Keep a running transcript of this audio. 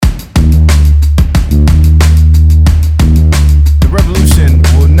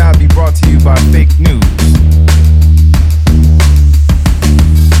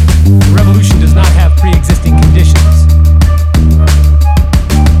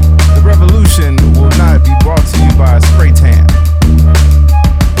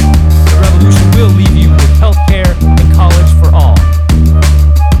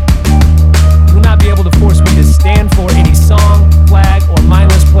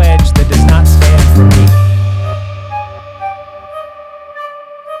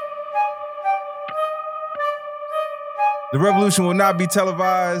The revolution will not be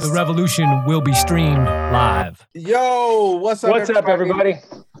televised. The revolution will be streamed live. Yo, what's up, everybody?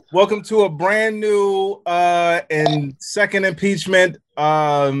 Welcome to a brand new and second impeachment.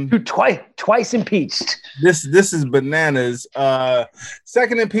 Twice impeached. This is bananas.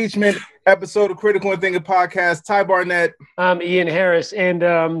 Second impeachment episode of Critical and Thinking Podcast. Ty Barnett. I'm Ian Harris,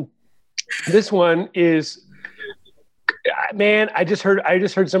 and this one is. Man, I just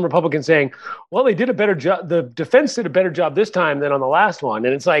heard some Republicans saying, "Well, they did a better job. The defense did a better job this time than on the last one."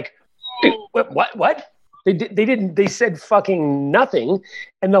 And it's like, what? They didn't. They said fucking nothing.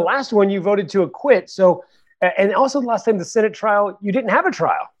 And the last one you voted to acquit. So, and also the last time the Senate trial, you didn't have a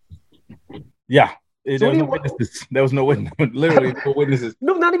trial. Yeah, there was no witnesses. There was no witness. Literally no witnesses.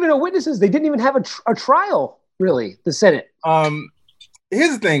 No, not even no witnesses. They didn't even have a trial. Really, the Senate.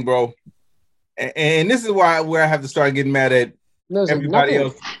 Here's the thing, bro. And this is where I have to start getting mad at everybody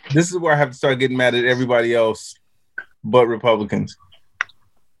else. This is where I have to start getting mad at everybody else but Republicans.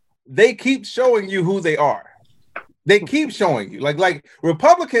 They keep showing you who they are. They keep showing you. Like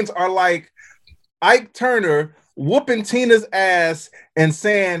Republicans are like Ike Turner whooping Tina's ass and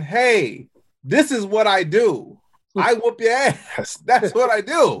saying, "Hey, this is what I do. I whoop your ass. That's what I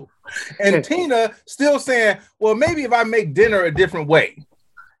do." And Tina still saying, "Well, maybe if I make dinner a different way."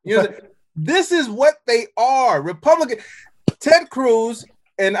 You know, this is what they are. Republican Ted Cruz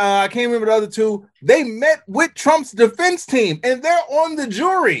and I can't remember the other two. They met with Trump's defense team, and they're on the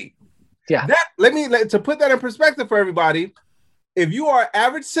jury. Yeah. To put that in perspective for everybody. If you are an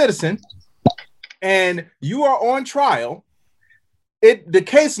average citizen and you are on trial, the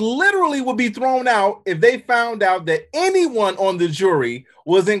case literally would be thrown out if they found out that anyone on the jury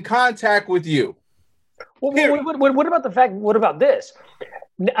was in contact with you. Well, what about the fact? What about this?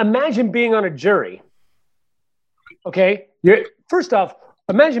 Imagine being on a jury. Okay, first off,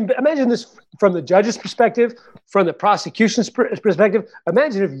 imagine this from the judge's perspective, from the prosecution's perspective.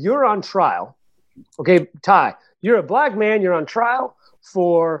 Imagine if you're on trial. Okay, Ty, you're a black man. You're on trial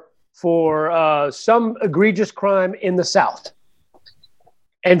for some egregious crime in the South,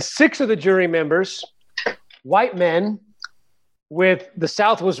 and 6 of the jury members, white men, with the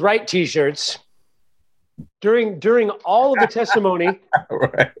South was right T-shirts. During all of the testimony,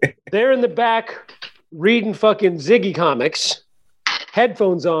 right. They're in the back reading fucking Ziggy comics,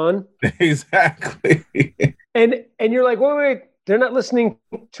 headphones on. Exactly. And you're like, wait, they're not listening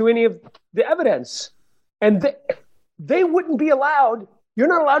to any of the evidence. And they wouldn't be allowed. You're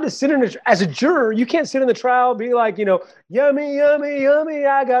not allowed to sit as a juror. You can't sit in the trial, be like, yummy, yummy, yummy.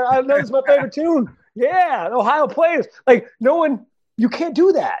 I know it's my favorite tune. Yeah, Ohio players. Like, no one, you can't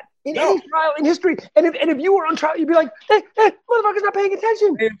do that. Any trial in history, and if you were on trial, you'd be like, hey, motherfucker's not paying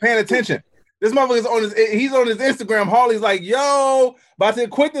attention. He ain't paying attention. This motherfucker's he's on his Instagram. Harley's like, yo, about to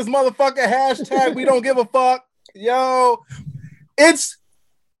quit this motherfucker. Hashtag we don't give a fuck. Yo, it's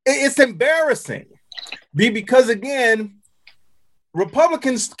embarrassing. Because again,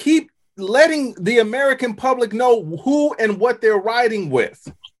 Republicans keep letting the American public know who and what they're riding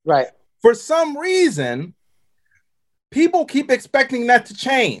with. Right. For some reason, people keep expecting that to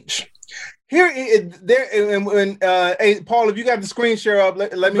change. Hey, Paul, if you got the screen share up,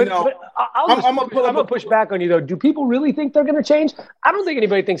 let me know. I'm gonna push back on you though. Do people really think they're going to change? I don't think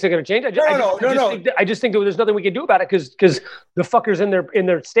anybody thinks they're going to change. I just think that there's nothing we can do about it because the fuckers in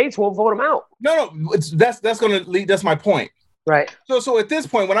their states won't vote them out. No, that's going to lead. That's my point. Right. So at this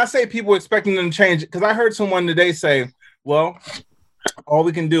point, when I say people expecting them to change, because I heard someone today say, "Well, all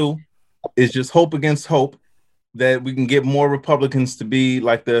we can do is just hope against hope that we can get more Republicans to be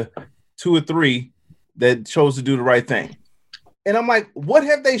like the 2 or 3 that chose to do the right thing." And I'm like, what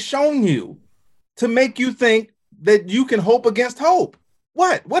have they shown you to make you think that you can hope against hope?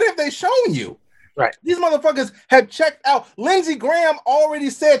 What have they shown you? Right. These motherfuckers have checked out. Lindsey Graham already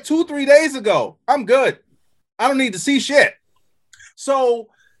said 2-3 days ago, I'm good. I don't need to see shit. So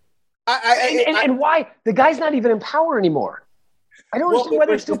and why the guy's not even in power anymore. I don't understand why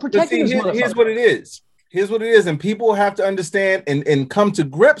they're still protecting this motherfucker. Here's what it is. And people have to understand and come to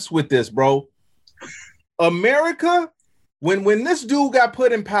grips with this, bro. America, when this dude got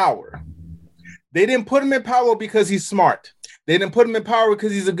put in power, they didn't put him in power because he's smart. They didn't put him in power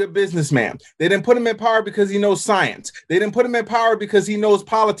because he's a good businessman. They didn't put him in power because he knows science. They didn't put him in power because he knows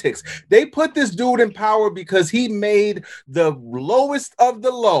politics. They put this dude in power because he made the lowest of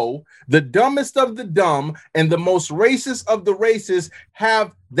the low, the dumbest of the dumb, and the most racist of the racist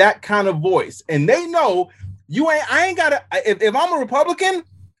have that kind of voice. And they know I ain't gotta, if I'm a Republican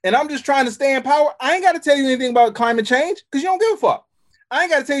and I'm just trying to stay in power, I ain't gotta tell you anything about climate change because you don't give a fuck. I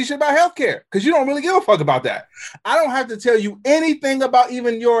ain't got to tell you shit about healthcare because you don't really give a fuck about that. I don't have to tell you anything about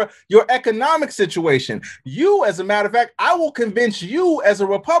even your economic situation. You, as a matter of fact, I will convince you as a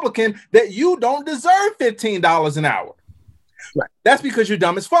Republican that you don't deserve $15 an hour. Right. That's because you're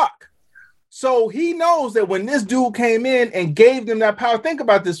dumb as fuck. So he knows that when this dude came in and gave them that power, think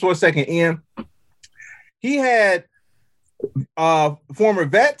about this for a second, Ian. He had former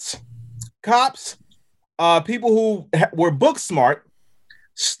vets, cops, people who were book smart,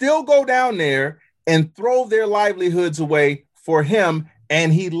 still go down there and throw their livelihoods away for him,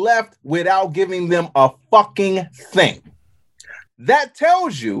 and he left without giving them a fucking thing. That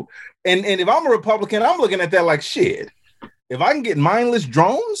tells you, and if I'm a Republican, I'm looking at that like, shit, if I can get mindless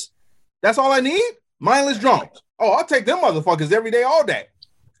drones, that's all I need? Mindless drones. Oh, I'll take them motherfuckers every day, all day.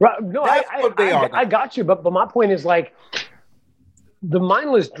 Right. No, I got you, but my point is like, the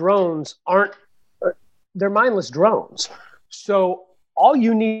mindless drones they're mindless drones. So all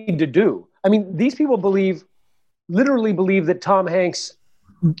you need to do, I mean, these people literally believe that Tom Hanks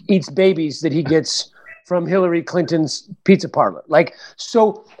eats babies that he gets from Hillary Clinton's pizza parlor. Like,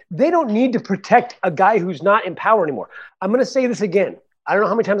 so they don't need to protect a guy who's not in power anymore. I'm going to say this again. I don't know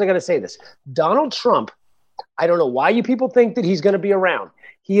how many times I got to say this. Donald Trump, I don't know why you people think that he's going to be around.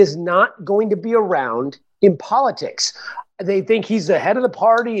 He is not going to be around in politics. They think he's the head of the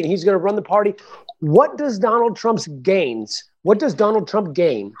party and he's going to run the party. What does Donald Trump gain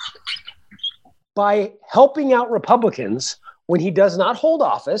by helping out Republicans when he does not hold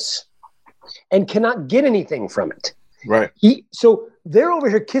office and cannot get anything from it? Right. So they're over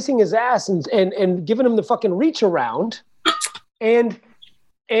here kissing his ass and giving him the fucking reach around. And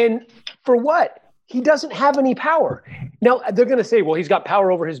for what? He doesn't have any power. Now they're going to say, well, he's got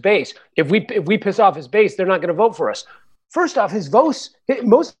power over his base. If we piss off his base, they're not going to vote for us. First off,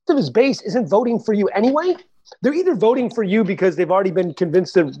 most of his base isn't voting for you anyway. They're either voting for you because they've already been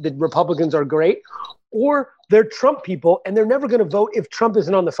convinced that Republicans are great, or they're Trump people and they're never going to vote if Trump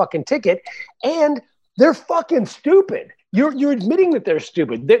isn't on the fucking ticket. And they're fucking stupid. You're admitting that they're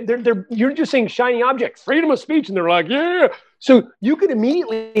stupid. You're just saying shiny object, freedom of speech, and they're like, yeah. So you could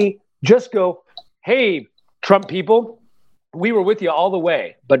immediately just go, hey, Trump people, we were with you all the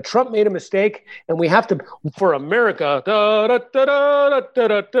way, but Trump made a mistake, and we have to, for America,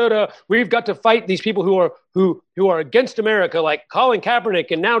 we've got to fight these people who are against America, like Colin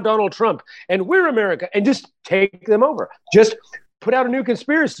Kaepernick and now Donald Trump, and we're America, and just take them over. Just put out a new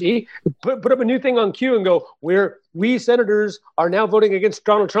conspiracy, put up a new thing on Q and go, we senators are now voting against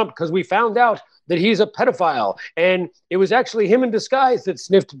Donald Trump because we found out that he's a pedophile. And it was actually him in disguise that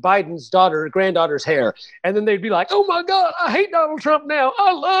sniffed Biden's granddaughter's hair. And then they'd be like, oh my God, I hate Donald Trump now.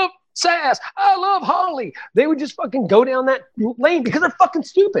 I love Sass. I love Holly. They would just fucking go down that lane because they're fucking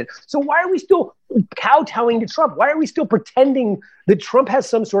stupid. So why are we still kowtowing to Trump? Why are we still pretending that Trump has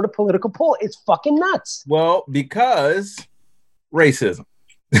some sort of political pull? It's fucking nuts. Well, because racism.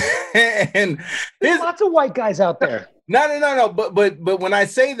 And there's lots of white guys out there. No. But when I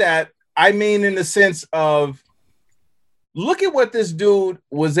say that, I mean in the sense of, look at what this dude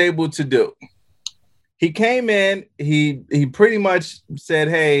was able to do. He came in, he pretty much said,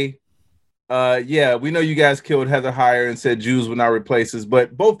 hey, yeah, we know you guys killed Heather Heyer and said Jews would not replace us,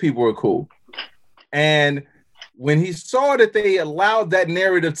 but both people were cool. And when he saw that they allowed that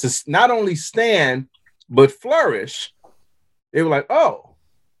narrative to not only stand, but flourish, they were like, oh,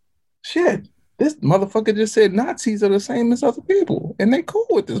 shit, this motherfucker just said Nazis are the same as other people, and they cool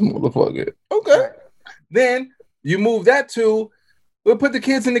with this motherfucker. Okay. Then you move that to, we'll put the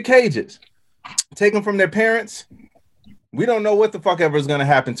kids in the cages, take them from their parents. We don't know what the fuck ever is going to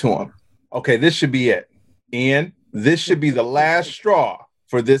happen to them. Okay, this should be it. Ian, this should be the last straw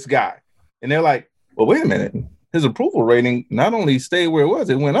for this guy. And they're like, well, wait a minute. His approval rating not only stayed where it was,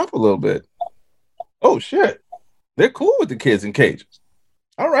 it went up a little bit. Oh, shit. They're cool with the kids in cages.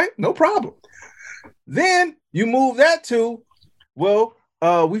 All right, no problem. Then you move that to, well,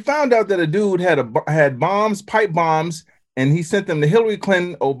 we found out that a dude had bombs, pipe bombs, and he sent them to Hillary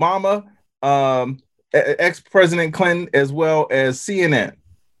Clinton, Obama, ex-President Clinton, as well as CNN.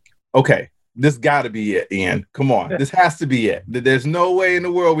 Okay, this got to be it, Ian. Come on, this has to be it. There's no way in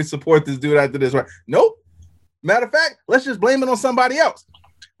the world we support this dude after this, right? Nope. Matter of fact, let's just blame it on somebody else.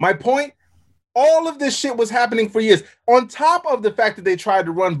 My point, all of this shit was happening for years. On top of the fact that they tried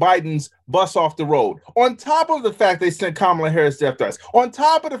to run Biden's bus off the road. On top of the fact they sent Kamala Harris death threats. On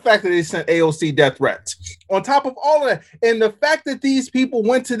top of the fact that they sent AOC death threats. On top of all of that. And the fact that these people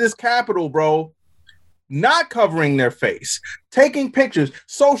went to this Capitol, bro, not covering their face, taking pictures,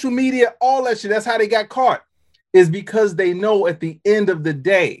 social media, all that shit, that's how they got caught, is because they know at the end of the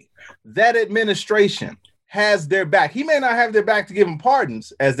day, that administration has their back. He may not have their back to give them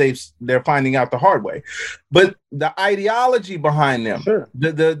pardons, as they're finding out the hard way, but the ideology behind them. Sure.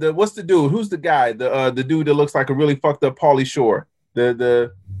 The what's the dude? Who's the guy? The dude that looks like a really fucked up Pauly Shore.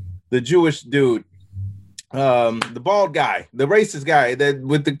 The Jewish dude. The bald guy, the racist guy that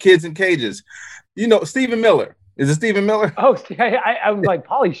with the kids in cages. You know, Stephen Miller. Is it Stephen Miller? Oh, I was like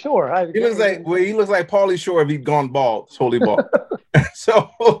Pauly Shore. He looks like Pauly Shore if he'd gone bald, totally bald.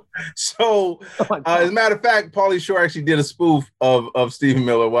 So as a matter of fact, Pauly Shore actually did a spoof of Stephen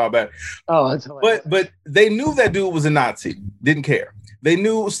Miller a while back. Oh, that's hilarious. But they knew that dude was a Nazi, didn't care. They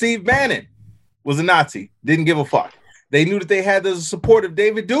knew Steve Bannon was a Nazi, didn't give a fuck. They knew that they had the support of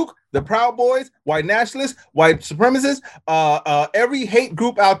David Duke, the Proud Boys, white nationalists, white supremacists, every hate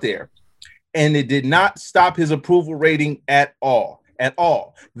group out there. And it did not stop his approval rating at all.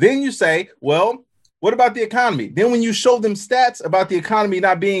 Then you say, well, what about the economy? Then when you show them stats about the economy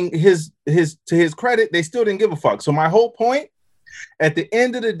not being his to his credit, they still didn't give a fuck. So my whole point, at the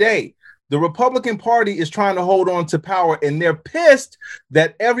end of the day, the Republican Party is trying to hold on to power, and they're pissed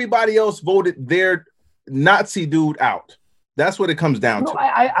that everybody else voted their Nazi dude out. That's what it comes down to.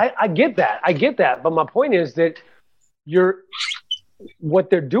 I get that. But my point is that what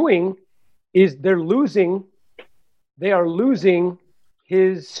they're doing is they are losing 20%.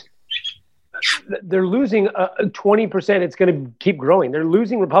 It's going to keep growing. They're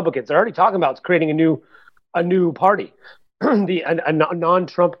losing Republicans. They're already talking about creating a new party, a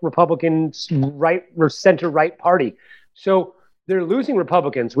non-Trump Republican right or center-right party. So they're losing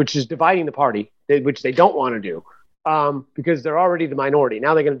Republicans, which is dividing the party, which they don't want to do because they're already the minority.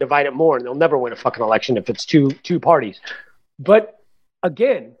 Now they're going to divide it more, and they'll never win a fucking election if it's two parties. But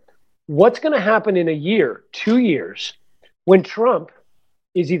again, what's going to happen in a year, 2 years, when Trump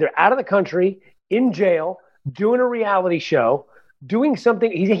is either out of the country, in jail, doing a reality show, doing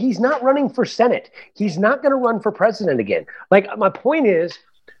something? He's not running for Senate. He's not going to run for president again. Like, my point is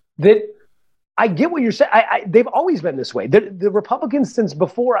that I get what you're saying. They've always been this way. The Republicans since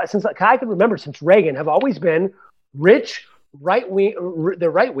I can remember, since Reagan, have always been rich, right wing. They're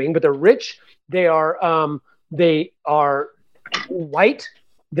right wing, but they're rich. They are white.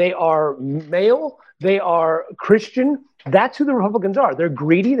 They are male. They are Christian. That's who the Republicans are. They're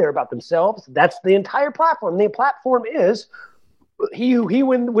greedy. They're about themselves. That's the entire platform. The platform is he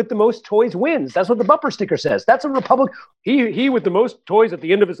with the most toys wins. That's what the bumper sticker says. That's a Republican. He with the most toys at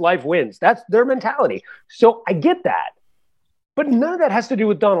the end of his life wins. That's their mentality. So I get that. But none of that has to do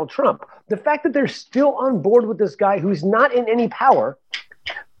with Donald Trump. The fact that they're still on board with this guy who's not in any power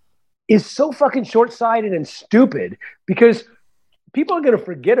is so fucking short-sighted and stupid, because people are going to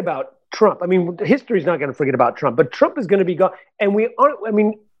forget about Trump. I mean, history's not going to forget about Trump, but Trump is going to be gone. And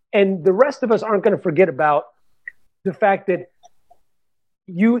and the rest of us aren't going to forget about the fact that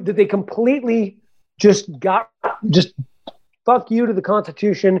they completely just fuck you to the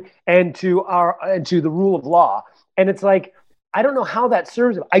Constitution and to the rule of law. And it's like, I don't know how that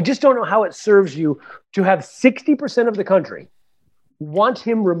serves him. I just don't know how it serves you to have 60% of the country want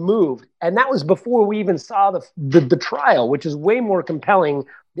him removed. And that was before we even saw the trial, which is way more compelling,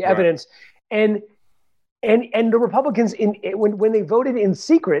 the evidence. Right. And the Republicans, when they voted in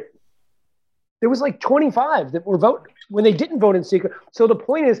secret, there was like 25 that were voting when they didn't vote in secret. So the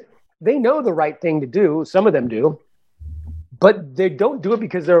point is, they know the right thing to do. Some of them do, but they don't do it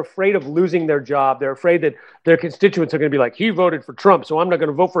because they're afraid of losing their job. They're afraid that their constituents are going to be like, he voted for Trump, so I'm not going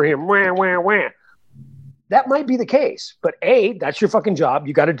to vote for him. Wah, wah, wah. That might be the case, but A, that's your fucking job.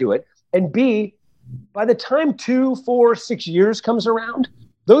 You got to do it. And B, by the time 2, 4, 6 years comes around,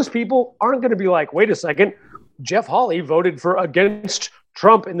 those people aren't going to be like, wait a second, Jeff Hawley voted against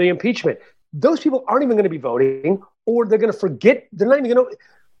Trump in the impeachment. Those people aren't even going to be voting, or they're going to forget. They're not even going to.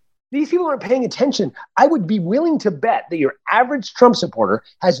 These people aren't paying attention. I would be willing to bet that your average Trump supporter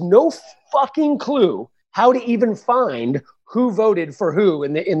has no fucking clue how to even find who voted for who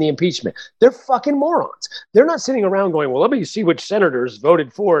in the impeachment. They're fucking morons. They're not sitting around going, well, let me see which senators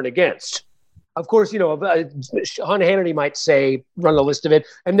voted for and against. Of course, Sean Hannity might run a list of it,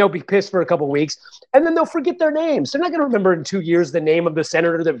 and they'll be pissed for a couple of weeks, and then they'll forget their names. They're not going to remember in 2 years the name of the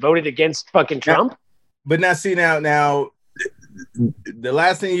senator that voted against fucking Trump. But now, see, now, the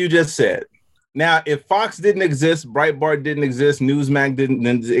last thing you just said. Now, if Fox didn't exist, Breitbart didn't exist, Newsmax didn't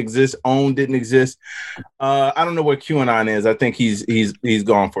exist, OWN didn't exist. I don't know where QAnon is. I think he's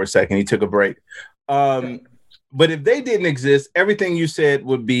gone for a second. He took a break. But if they didn't exist, everything you said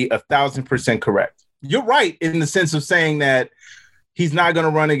would be 1,000% correct. You're right in the sense of saying that he's not going to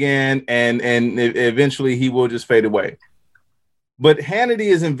run again, and eventually he will just fade away. But Hannity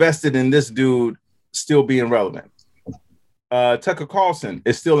is invested in this dude still being relevant. Tucker Carlson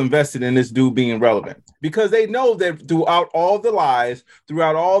is still invested in this dude being relevant, because they know that throughout all the lies,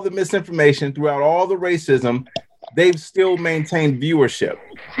 throughout all the misinformation, throughout all the racism, they've still maintained viewership.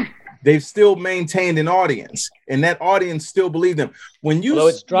 They've still maintained an audience, and that audience still believe them. Although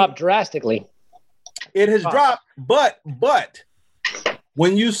it's dropped drastically. It has dropped, but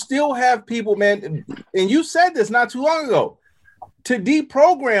when you still have people, man, and you said this not too long ago, to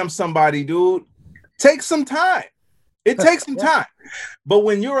deprogram somebody, dude, takes some time. It takes some time. But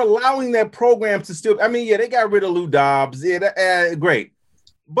when you're allowing that program to still, I mean, yeah, they got rid of Lou Dobbs. Yeah, great.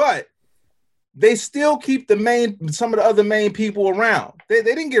 But they still keep some of the other main people around. They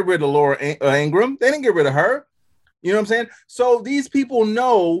didn't get rid of Laura Ingraham. They didn't get rid of her. You know what I'm saying? So these people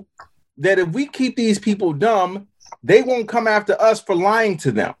know that if we keep these people dumb, they won't come after us for lying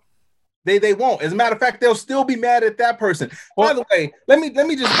to them. They won't. As a matter of fact, they'll still be mad at that person. By the way, let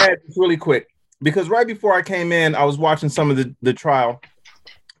me just add this really quick, because right before I came in, I was watching some of the trial,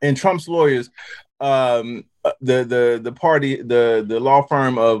 and Trump's lawyers, the party, the law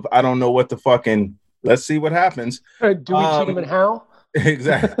firm of I don't know what the fucking, let's see what happens. Do we cheat him and how?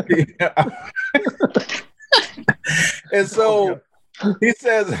 Exactly. And so he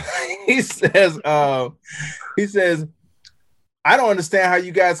says, I don't understand how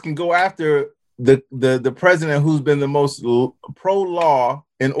you guys can go after the president who's been the most pro-law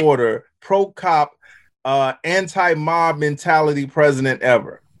and order, pro-cop, anti-mob mentality president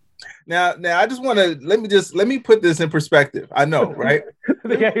ever. Now I just want to let me put this in perspective. I know, right?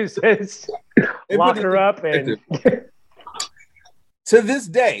 The guy who says lock her up and to this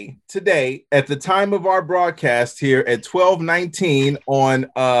day, today, at the time of our broadcast here at 12:19 on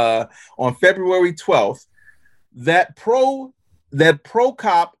February 12th, that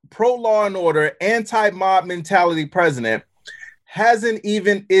pro-cop, pro-law and order, anti-mob mentality president hasn't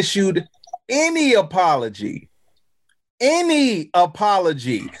even issued any apology. Any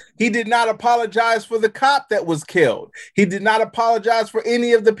apology. He did not apologize for the cop that was killed. He did not apologize for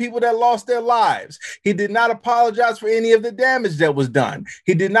any of the people that lost their lives. He did not apologize for any of the damage that was done.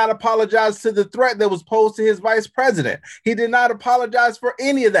 He did not apologize to the threat that was posed to his vice president. He did not apologize for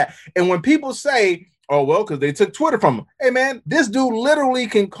any of that. And when people say, oh, well, because they took Twitter from him. Hey, man, this dude literally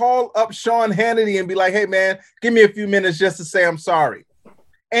can call up Sean Hannity and be like, hey, man, give me a few minutes just to say I'm sorry.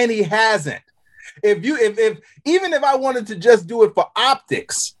 And he hasn't. Even if I wanted to just do it for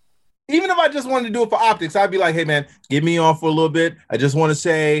optics, I'd be like, hey, man, get me on for a little bit. I just want to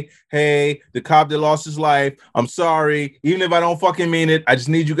say, hey, the cop that lost his life, I'm sorry. Even if I don't fucking mean it, I just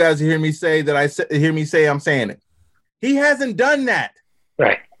need you guys to hear me say I'm saying it. He hasn't done that.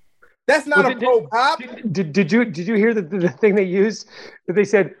 Right. That's not a pro-cop. Did you hear the thing they used? That they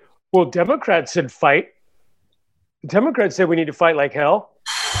said, well, Democrats said fight. The Democrats said we need to fight like hell.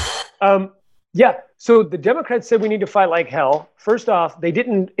 Yeah, so the Democrats said we need to fight like hell. First off, they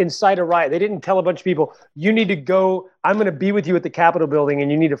didn't incite a riot. They didn't tell a bunch of people, you need to go, I'm going to be with you at the Capitol building and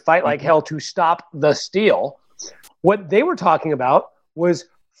you need to fight like hell to stop the steal. What they were talking about was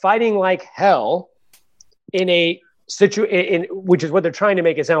fighting like hell in a situation, which is what they're trying to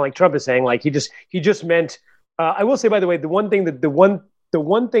make it sound like Trump is saying. Like he just meant, I will say, by the way, the one thing that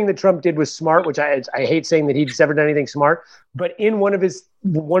Trump did was smart, which I hate saying that he's ever done anything smart, but in one of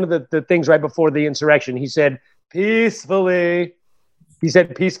the things right before the insurrection, he said peacefully. He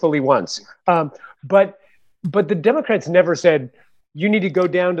said peacefully once. But the Democrats never said you need to go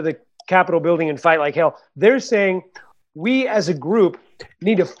down to the Capitol building and fight like hell. They're saying we as a group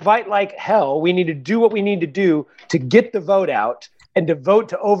need to fight like hell. We need to do what we need to do to get the vote out and to vote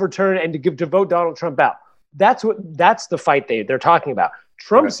to overturn and to vote Donald Trump out. That's the fight they're talking about.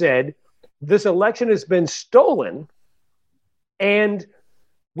 Trump said this election has been stolen and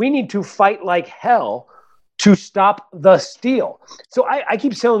we need to fight like hell to stop the steal. So I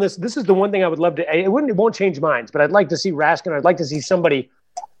keep saying this. This is the one thing I would love to, it won't change minds, but I'd like to see Raskin. I'd like to see somebody.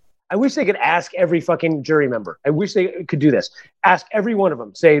 I wish they could ask every fucking jury member. I wish they could do this. Ask every one of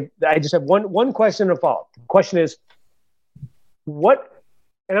them. Say, I just have one question to follow. The question is, and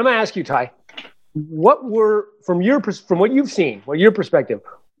I'm going to ask you, Ty, what were, from what you've seen, your perspective,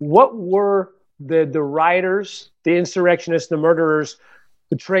 what were the rioters, the insurrectionists, the murderers,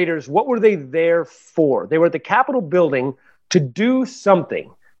 the traitors, what were they there for? They were at the Capitol building to do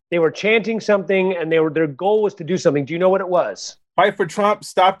something. They were chanting something, and their goal was to do something. Do you know what it was? Fight for Trump,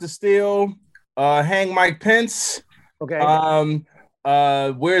 stop the steal, hang Mike Pence. Okay.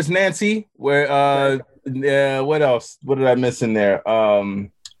 Where's Nancy? What else? What did I miss in there?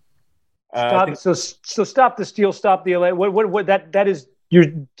 Stop the steal, stop the election. What that is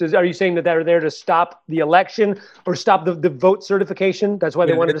are you saying that they're there to stop the election or stop the vote certification? That's why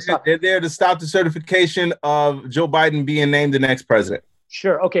they wanted to stop. They're there to stop the certification of Joe Biden being named the next president.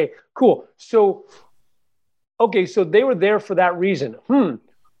 Sure. Okay, cool. So they were there for that reason.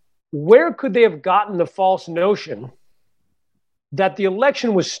 Where could they have gotten the false notion that the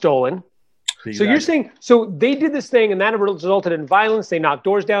election was stolen? Exactly. So you're saying, so they did this thing and that resulted in violence. They knocked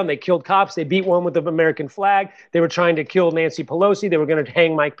doors down. They killed cops. They beat one with the American flag. They were trying to kill Nancy Pelosi. They were going to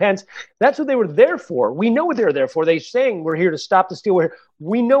hang Mike Pence. That's what they were there for. We know what they were there for. They're saying we're here to stop the steal.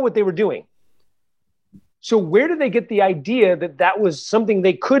 We know what they were doing. So where did they get the idea that that was something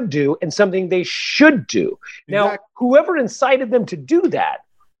they could do and something they should do? Now, whoever incited them to do that,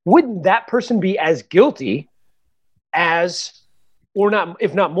 wouldn't that person be as guilty as, or not,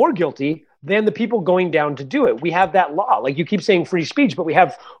 if not more guilty, than the people going down to do it? We have that law. Like you keep saying free speech, but we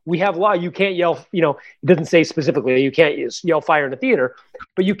have law. You can't yell, it doesn't say specifically you can't yell fire in a theater,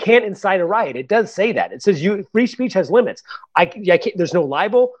 but you can't incite a riot. It does say that. It says free speech has limits. I can't, there's no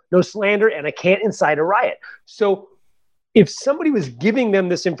libel, no slander, and I can't incite a riot. So if somebody was giving them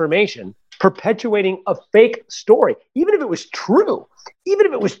this information, perpetuating a fake story, even if it was true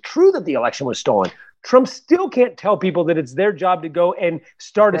that the election was stolen, Trump still can't tell people that it's their job to go and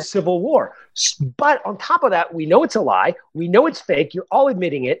start a civil war. But on top of that, we know it's a lie. We know it's fake. You're all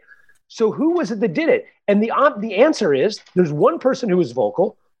admitting it. So who was it that did it? And the answer is there's one person who was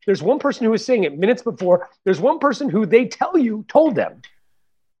vocal. There's one person who was saying it minutes before. There's one person who they told them.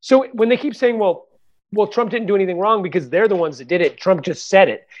 So when they keep saying, well, Trump didn't do anything wrong because they're the ones that did it. Trump just said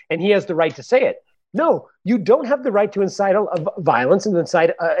it and he has the right to say it. No, you don't have the right to incite violence and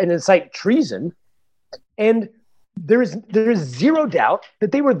incite treason. And there is zero doubt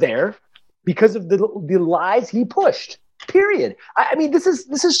that they were there because of the lies he pushed. Period. I mean, this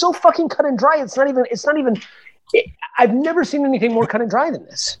is so fucking cut and dry. It's not even. I've never seen anything more cut and dry than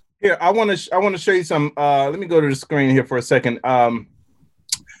this. Here, I want to show you some. Let me go to the screen here for a second. By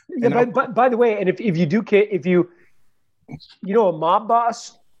the way, and if you a mob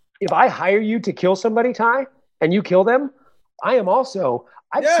boss, if I hire you to kill somebody, Ty, and you kill them, I am also.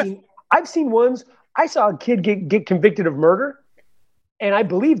 I've seen ones. I saw a kid get convicted of murder, and I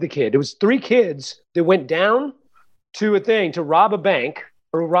believe the kid. It was 3 kids that went down to to rob a bank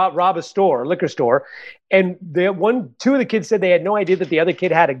or rob a store, a liquor store, and 2 of the kids said they had no idea that the other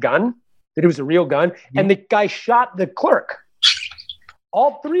kid had a gun, that it was a real gun, and the guy shot the clerk.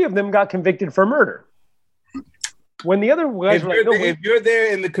 All 3 of them got convicted for murder. When the other guys if you're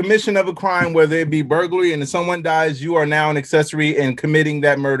there in the commission of a crime, whether it be burglary and if someone dies, you are now an accessory in committing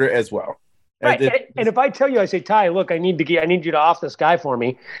that murder as well. Right. And if I tell you, I say, Ty, look, I need you to off this guy for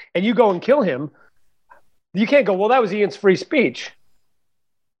me, and you go and kill him, you can't go, well, that was Ian's free speech.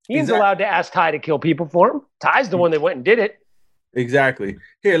 Ian's allowed to ask Ty to kill people for him. Ty's the one that went and did it. Exactly.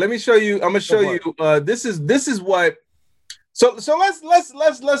 Here, let me show you. I'm gonna show you. This is what. So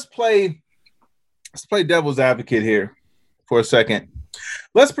let's play devil's advocate here for a second.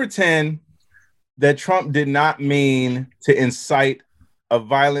 Let's pretend that Trump did not mean to incite a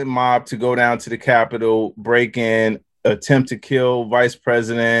violent mob to go down to the Capitol, break in, attempt to kill vice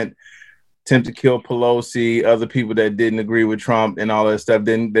president, attempt to kill Pelosi, other people that didn't agree with Trump and all that stuff.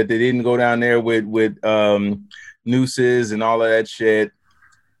 Then that they didn't go down there with nooses and all of that shit.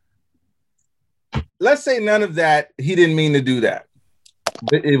 Let's say none of that. He didn't mean to do that,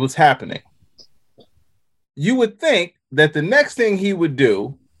 but it was happening. You would think that the next thing he would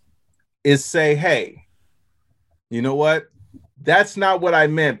do is say, hey, you know what? That's not what I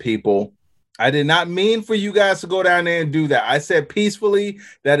meant, people. I did not mean for you guys to go down there and do that. I said peacefully.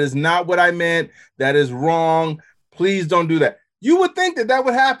 That is not what I meant. That is wrong. Please don't do that. You would think that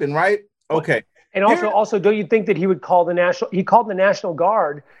would happen, right? Okay. And also, don't you think that he would call he called the National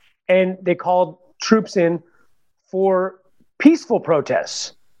Guard and they called troops in for peaceful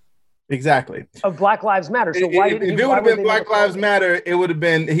protests? Exactly. Of Black Lives Matter. So why didn't if it would have been Black Lives Matter, he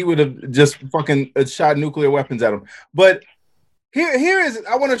would have just fucking shot nuclear weapons at him. But here is,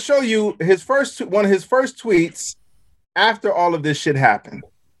 I want to show you one of his first tweets after all of this shit happened.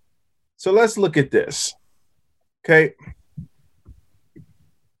 So let's look at this. Okay.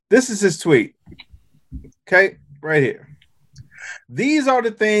 This is his tweet. Okay, right here. These are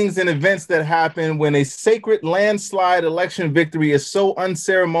the things and events that happen when a sacred landslide election victory is so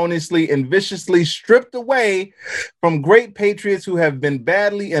unceremoniously and viciously stripped away from great patriots who have been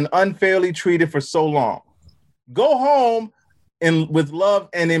badly and unfairly treated for so long. Go home with love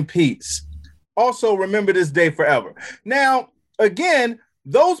and in peace. Also, remember this day forever. Now, again,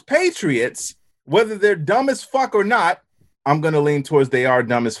 those patriots, whether they're dumb as fuck or not, I'm going to lean towards they are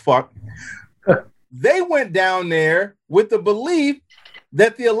dumb as fuck. They went down there with the belief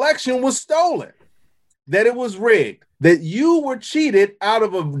that the election was stolen, that it was rigged, that you were cheated out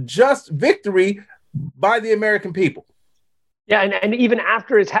of a just victory by the American people. Yeah, and even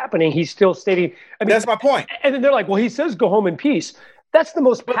after it's happening, he's still stating. I mean, that's my point. And then they're like, "Well, he says go home in peace." That's the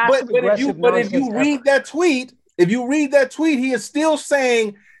most passive aggressive. But if you read that tweet, he is still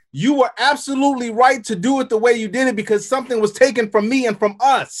saying you were absolutely right to do it the way you did it because something was taken from me and from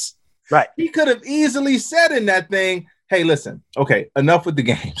us. Right. He could have easily said in that thing, "Hey, listen, okay, enough with the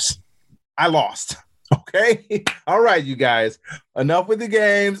games. I lost." Okay. All right, you guys. Enough with the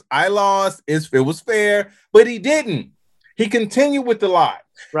games. I lost. It was fair, but he didn't. He continued with the lie.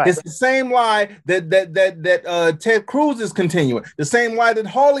 Right. It's the same lie that Ted Cruz is continuing. The same lie that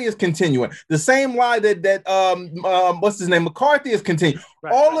Hawley is continuing. The same lie that what's his name, McCarthy is continuing.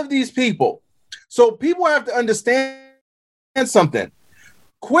 Right. All of these people. So people have to understand something.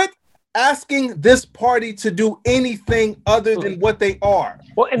 Quit asking this party to do anything other than what they are.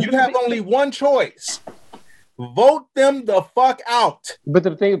 Well, and you have only one choice. Vote them the fuck out. But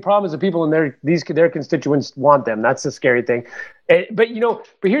the problem is the people in their constituents want them. That's the scary thing. But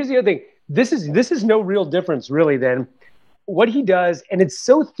here's the other thing. This is no real difference really then. What he does, and it's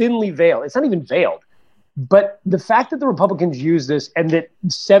so thinly veiled. It's not even veiled. But the fact that the Republicans use this and that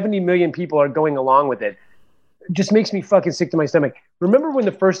 70 million people are going along with it just makes me fucking sick to my stomach. Remember when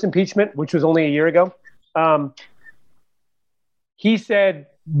the first impeachment, which was only a year ago, he said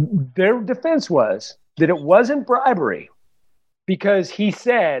their defense was that it wasn't bribery because he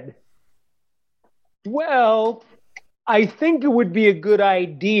said, well, I think it would be a good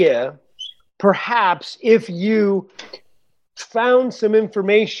idea, perhaps, if you found some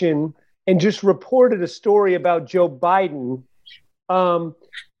information and just reported a story about Joe Biden.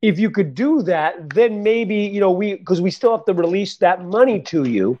 If you could do that, then maybe, because we still have to release that money to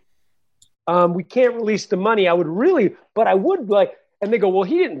you. We can't release the money. I would like, and they go, well,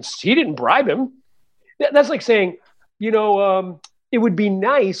 he didn't bribe him. That's like saying, it would be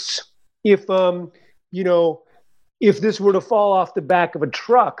nice if, if this were to fall off the back of a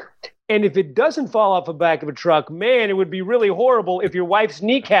truck. And if it doesn't fall off the back of a truck, man, it would be really horrible if your wife's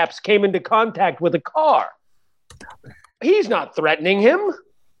kneecaps came into contact with a car. He's not threatening him.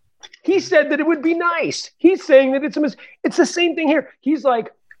 He said that it would be nice. He's saying that it's the same thing here. He's like,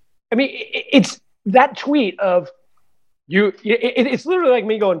 it's that tweet of you. It's literally like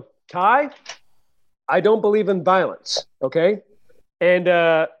me going, Ty, I don't believe in violence. Okay. And,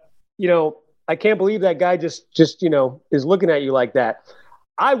 I can't believe that guy just is looking at you like that.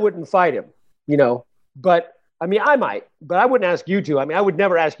 I wouldn't fight him, but I might, but I wouldn't ask you to. I would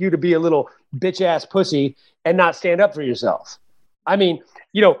never ask you to be a little bitch ass pussy and not stand up for yourself.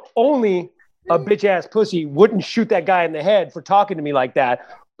 Only a bitch ass pussy wouldn't shoot that guy in the head for talking to me like that.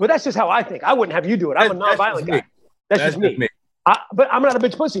 But that's just how I think. I wouldn't have you do it. I'm a nonviolent guy. That's just me. But I'm not a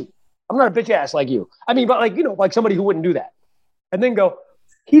bitch pussy. I'm not a bitch ass like you. But like somebody who wouldn't do that. And then go,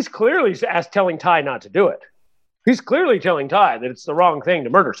 he's clearly telling Ty not to do it. He's clearly telling Ty that it's the wrong thing to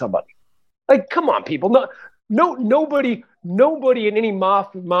murder somebody. Like, come on, people. Nobody in any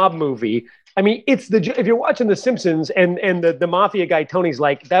mob movie. If you're watching The Simpsons and the mafia guy Tony's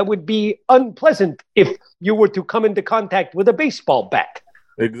like, that would be unpleasant if you were to come into contact with a baseball bat.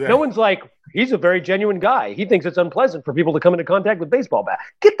 Exactly. No one's like, he's a very genuine guy. He thinks it's unpleasant for people to come into contact with baseball bat.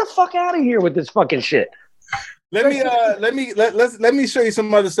 Get the fuck out of here with this fucking shit. Let me show you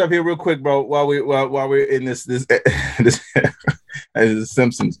some other stuff here real quick, bro. While we're in this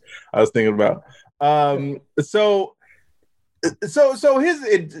Simpsons, I was thinking about. So here's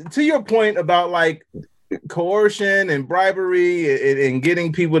to your point about like coercion and bribery and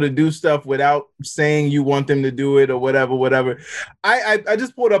getting people to do stuff without saying you want them to do it or whatever. I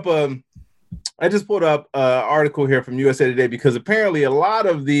just pulled up an article here from USA Today because apparently a lot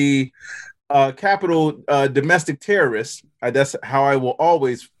of the capital domestic terrorists, that's how I will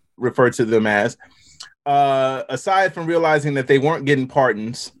always refer to them as, aside from realizing that they weren't getting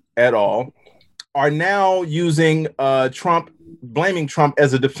pardons at all, are now using blaming Trump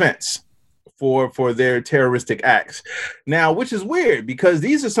as a defense for their terroristic acts. Now, which is weird because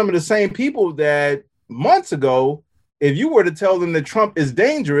these are some of the same people that months ago, if you were to tell them that Trump is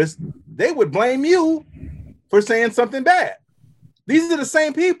dangerous, they would blame you for saying something bad. These are the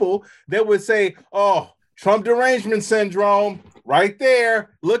same people that would say, oh, Trump derangement syndrome right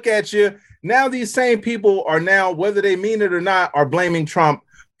there. Look at you. Now these same people are now, whether they mean it or not, are blaming Trump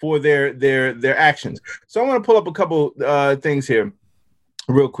for their actions. So I want to pull up a couple things here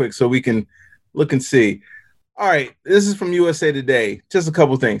real quick so we can look and see. All right. This is from USA Today. Just a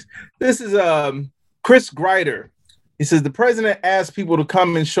couple things. This is Chris Greider. He says, the president asked people to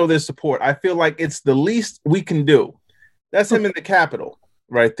come and show their support. I feel like it's the least we can do. That's him in the Capitol.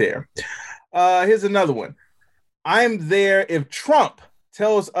 right there. Here's another one. I'm there if Trump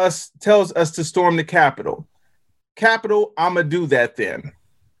tells us to storm the Capitol. I'm gonna do that then.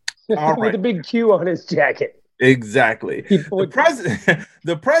 All right. With a big Q on his jacket. Exactly.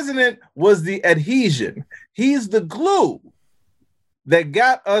 The president was the adhesion. He's the glue that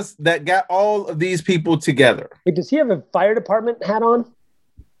got all of these people together. Wait, does he have a fire department hat on?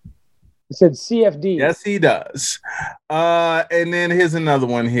 It said CFD. Yes, he does. And then here's another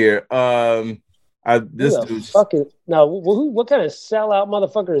one here. This dude's fucking now. What kind of sellout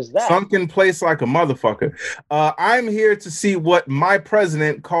motherfucker is that? Sunken place like a motherfucker. I'm here to see what my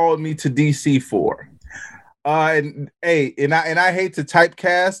president called me to DC for. And I hate to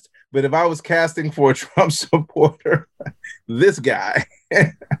typecast, but if I was casting for a Trump supporter, this guy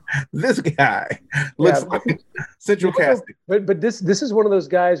looks like central casting. But this is one of those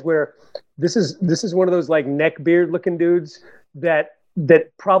guys where this is one of those like neck beard looking dudes that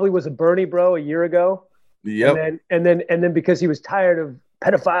probably was a Bernie bro a year ago. Yep. And then because he was tired of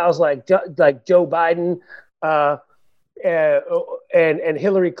pedophiles like Joe Biden and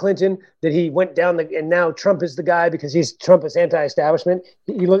Hillary Clinton, that he went down and now Trump is the guy because Trump is anti-establishment.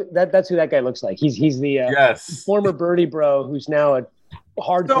 That's who that guy looks like. He's the former Bernie bro who's now a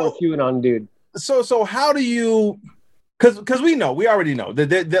hardcore QAnon dude. So how do you? Because we already know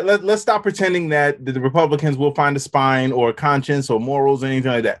that let's stop pretending that the Republicans will find a spine or a conscience or morals or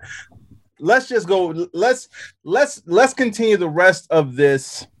anything like that. Let's just go. Let's continue the rest of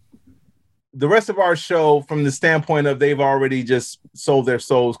our show from the standpoint of they've already just sold their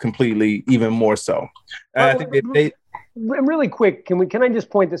souls completely, even more so. I think they really quick. Can I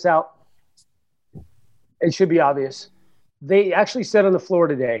just point this out? It should be obvious. They actually said on the floor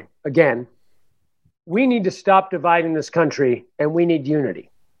today again, we need to stop dividing this country and we need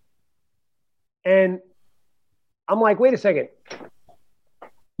unity. And I'm like, wait a second.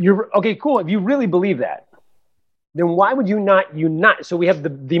 You're okay, cool. If you really believe that, then why would you not unite? So we have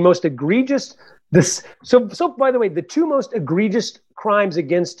the most egregious So by the way, the two most egregious crimes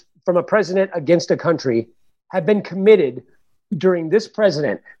from a president against a country have been committed during this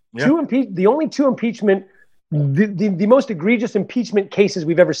president. Yeah. The only two impeachment, the most egregious impeachment cases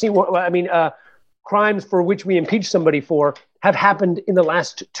we've ever seen. Crimes for which we impeach somebody for have happened in the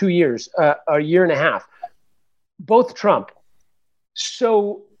last 2 years, a year and a half, both Trump.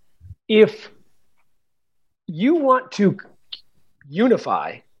 So if you want to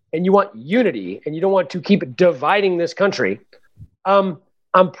unify and you want unity and you don't want to keep dividing this country, I'm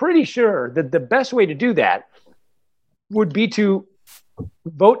pretty sure that the best way to do that would be to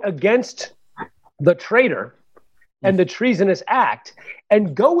vote against the traitor and the treasonous act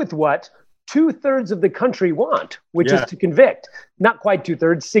and go with what 2/3 of the country want, which is to convict. Not quite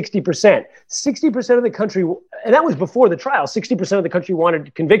 2/3, 60%. 60% of the country, and that was before the trial, 60% of the country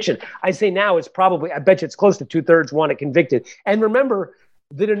wanted conviction. I say now it's probably, I bet you it's close to 2/3 want it convicted. And remember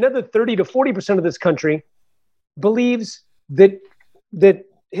that another 30 to 40% of this country believes that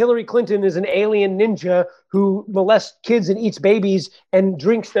Hillary Clinton is an alien ninja who molests kids and eats babies and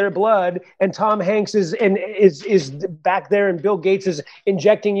drinks their blood, and Tom Hanks is back there, and Bill Gates is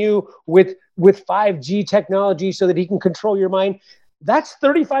injecting you with 5G technology so that he can control your mind. That's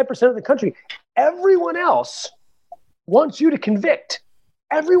 35% of the country. Everyone else wants you to convict.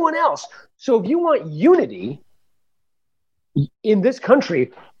 Everyone else. So if you want unity in this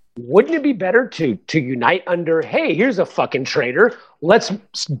country, wouldn't it be better to unite under, hey, here's a fucking traitor. Let's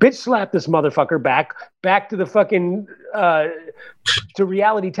bitch slap this motherfucker back to the fucking to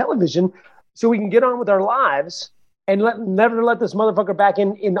reality television so we can get on with our lives and never let this motherfucker back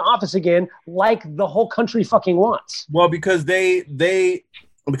in the office again like the whole country fucking wants. Well, because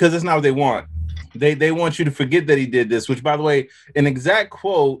because that's not what they want. They want you to forget that he did this, which, by the way, an exact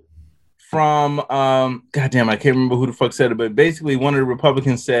quote from goddamn, I can't remember who the fuck said it, but basically one of the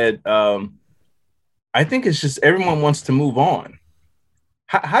Republicans said, I think it's just everyone wants to move on.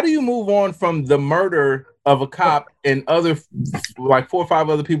 How do you move on from the murder of a cop and other like 4 or 5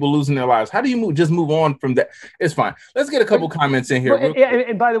 other people losing their lives? How do you just move on from that? It's fine. Let's get a couple comments in here.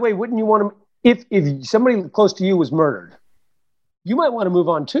 And by the way, wouldn't you want to, if somebody close to you was murdered, you might want to move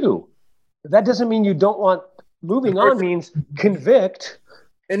on too. That doesn't mean you don't want, moving on means convict.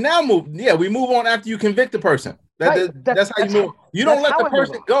 And now we move on after you convict the person. That's how you move. You don't let the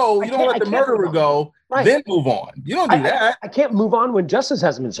person go. You don't let the murderer go, then move on. You don't do that. I can't move on when justice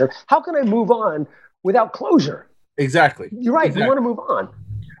hasn't been served. How can I move on without closure? Exactly. You're right. Exactly. You want to move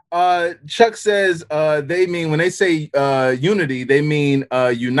on. Chuck says they mean, when they say unity, they mean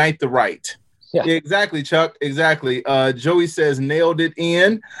unite the right. Yeah. Exactly, Chuck. Exactly. Joey says nailed it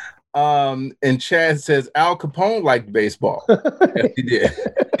in. And Chad says Al Capone liked baseball. Yes, he did.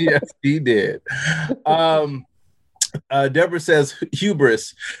 Yes, he did. Deborah says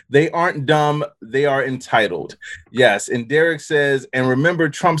hubris. They aren't dumb. They are entitled. Yes. And Derek says, and remember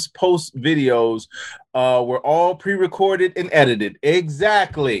Trump's post videos were all pre-recorded and edited.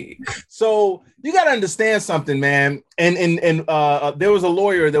 Exactly. So you got to understand something, man. And there was a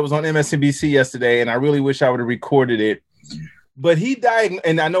lawyer that was on MSNBC yesterday, and I really wish I would have recorded it. But he died,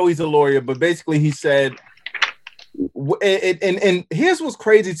 and I know he's a lawyer, but basically he said, and here's what's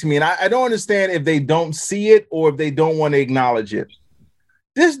crazy to me, and I don't understand if they don't see it or if they don't want to acknowledge it.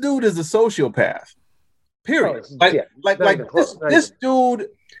 This dude is a sociopath. Period. This dude.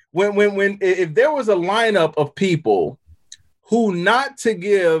 When if there was a lineup of people who not to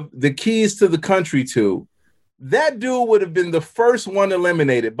give the keys to the country to, that dude would have been the first one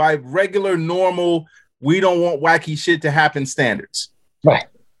eliminated by regular, normal, we don't want wacky shit to happen standards. Right.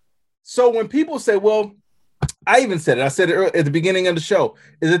 So when people say, well, I even said it. I said it at the beginning of the show,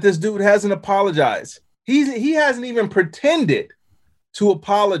 is that this dude hasn't apologized. He hasn't even pretended to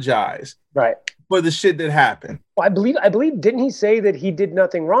apologize. Right. For the shit that happened. Well, I believe, didn't he say that he did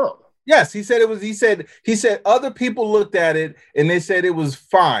nothing wrong? Yes, he said it was, he said other people looked at it and they said it was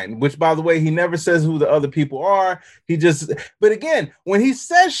fine, which by the way, he never says who the other people are. But again, when he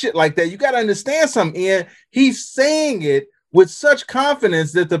says shit like that, you got to understand something, Ian. He's saying it with such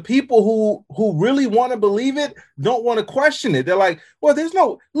confidence that the people who really want to believe it don't want to question it. They're like, well,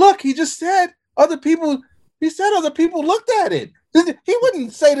 he just said other people looked at it. He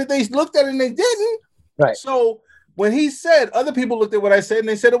wouldn't say that they looked at it and they didn't. Right. So when he said other people looked at what I said and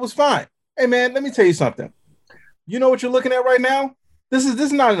they said it was fine. Hey man, let me tell you something. You know what you're looking at right now? This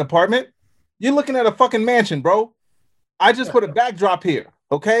is not an apartment. You're looking at a fucking mansion, bro. I just put a backdrop here.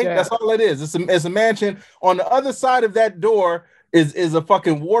 Okay, yeah. That's all it is. It's a mansion. On the other side of that door is a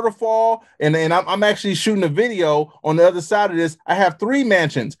fucking waterfall, and I'm actually shooting a video on the other side of this. I have 3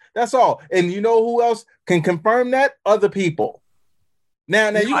 mansions. That's all. And you know who else can confirm that? Other people. Now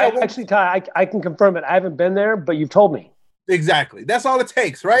you actually, Ty, I can confirm it. I haven't been there, but you've told me. Exactly. That's all it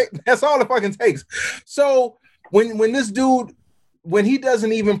takes, right? That's all it fucking takes. So when this dude, when he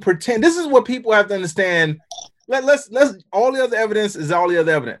doesn't even pretend, this is what people have to understand. Let's all the other evidence is all the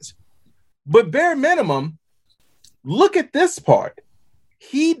other evidence. But bare minimum, look at this part.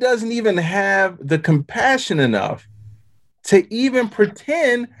 He doesn't even have the compassion enough to even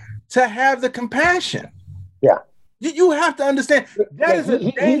pretend to have the compassion. Yeah. You have to understand that is a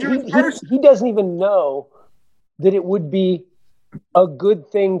dangerous person. He doesn't even know that it would be a good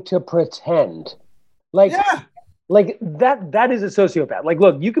thing to pretend. Like that is a sociopath. Like,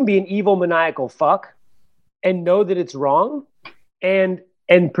 look, you can be an evil, maniacal fuck and know that it's wrong and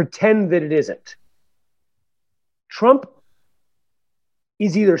pretend that it isn't. Trump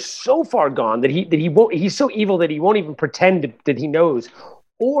is either so far gone that he won't, he's so evil that he won't even pretend that he knows,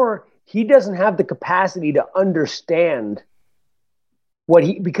 or he doesn't have the capacity to understand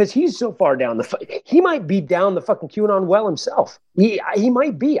because he's so far down he might be down the fucking QAnon well himself. He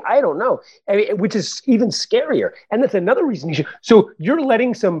might be, I don't know. I mean, which is even scarier. And that's another reason so you're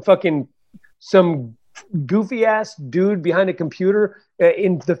letting some goofy ass dude behind a computer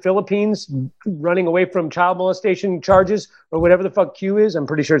in the Philippines running away from child molestation charges or whatever the fuck Q is. I'm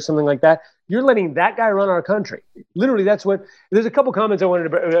pretty sure it's something like that. You're letting that guy run our country. Literally, that's what. There's a couple comments I wanted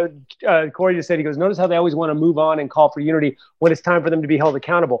to. Corey just said, he goes, notice how they always want to move on and call for unity when it's time for them to be held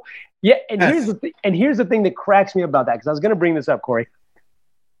accountable. Yeah, and here's the thing that cracks me about that, because I was going to bring this up, Corey.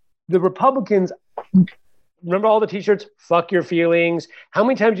 The Republicans. Remember all the t-shirts, fuck your feelings? How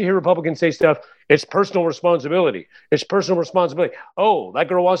many times do you hear Republicans say stuff, it's personal responsibility. It's personal responsibility. Oh, that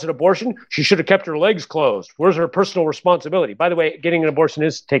girl wants an abortion? She should have kept her legs closed. Where's her personal responsibility? By the way, getting an abortion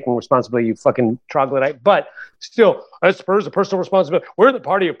is taking responsibility, you fucking troglodyte. But still, that's a personal responsibility. We're the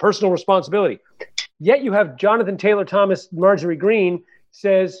party of personal responsibility. Yet you have Jonathan Taylor Thomas, Marjorie Greene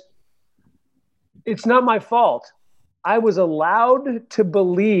says, it's not my fault. I was allowed to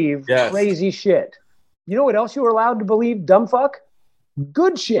believe crazy shit. You know what else you were allowed to believe, dumb fuck?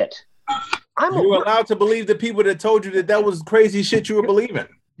 Good shit. You were allowed to believe the people that told you that was crazy shit you were believing.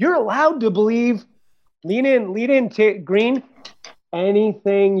 You're allowed to believe, lean in, Green,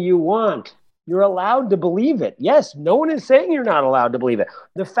 anything you want. You're allowed to believe it. Yes, no one is saying you're not allowed to believe it.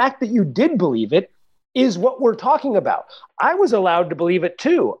 The fact that you did believe it is what we're talking about. I was allowed to believe it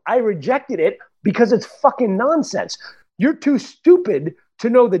too. I rejected it because it's fucking nonsense. You're too stupid to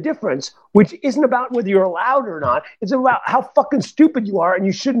know the difference, which isn't about whether you're allowed or not. It's about how fucking stupid you are, and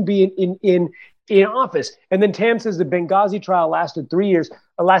you shouldn't be in office. And then Tam says the Benghazi trial lasted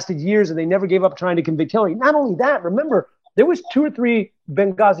years, and they never gave up trying to convict Hillary. Not only that, remember, there was 2 or 3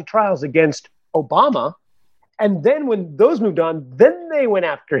 Benghazi trials against Obama. And then when those moved on, then they went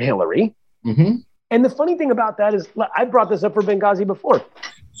after Hillary. Mm-hmm. And the funny thing about that is, I brought this up for Benghazi before.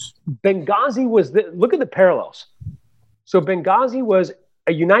 Benghazi was look at the parallels. So Benghazi was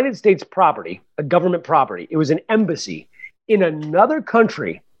a United States property, a government property. It was an embassy in another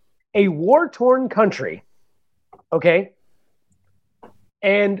country, a war-torn country, okay?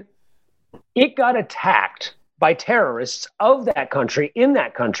 And it got attacked by terrorists of that country, in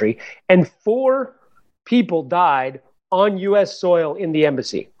that country, and 4 people died on U.S. soil in the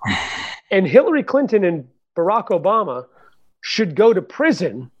embassy. And Hillary Clinton and Barack Obama should go to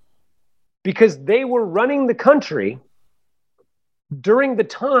prison because they were running the country during the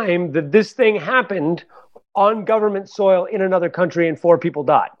time that this thing happened on government soil in another country and 4 people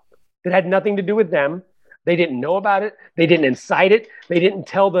died. It had nothing to do with them. They didn't know about it. They didn't incite it. They didn't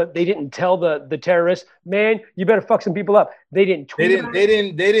tell the terrorists, man, you better fuck some people up. They didn't tweet. They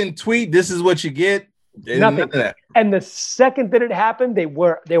didn't tweet. This is what you get. Nothing. None of that. And the second that it happened, they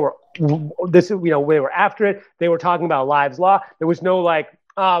were after it. They were talking about Lives Law. There was no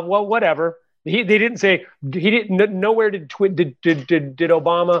well, whatever. They didn't say, he didn't. Nowhere did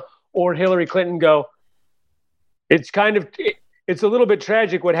Obama or Hillary Clinton go, it's a little bit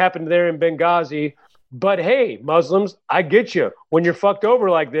tragic what happened there in Benghazi, but hey, Muslims, I get you. When you're fucked over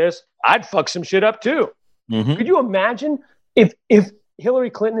like this, I'd fuck some shit up too. Mm-hmm. Could you imagine if Hillary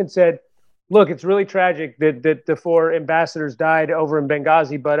Clinton had said, look, it's really tragic that the 4 ambassadors died over in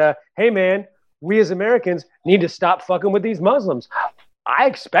Benghazi, but hey, man, we as Americans need to stop fucking with these Muslims. I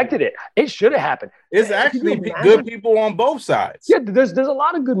expected it. It should have happened. It's actually good people on both sides. Yeah, there's a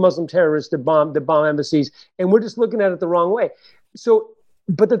lot of good Muslim terrorists that bomb embassies, and we're just looking at it the wrong way. So,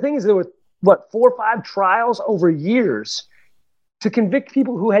 but the thing is, there were 4 or 5 trials over years to convict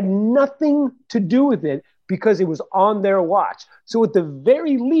people who had nothing to do with it because it was on their watch. So at the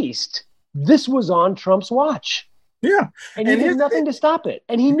very least, this was on Trump's watch. Yeah. And he did nothing to stop it.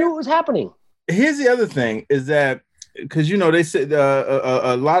 And he knew it was happening. Here's the other thing is that, because, they said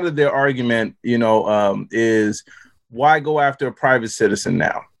a lot of their argument, is why go after a private citizen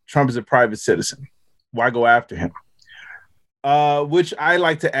now? Trump is a private citizen. Why go after him? Which I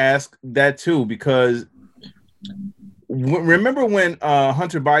like to ask that too, because remember when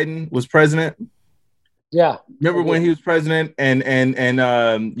Hunter Biden was president? Yeah. Remember when he was president and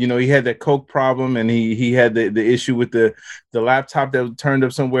he had that coke problem and he had the issue with the laptop that was turned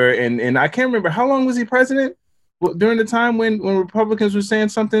up somewhere. And I can't remember, how long was he president? During the time when Republicans were saying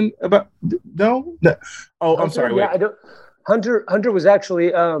something about no? Oh, I'm sorry. Yeah, Hunter was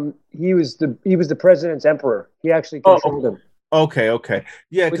actually he was the president's emperor. He actually controlled him. Okay.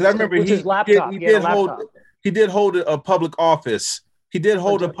 Yeah, because I remember he did hold a public office. He did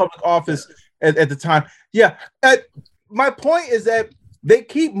hold a public office at the time. Yeah. My point is that they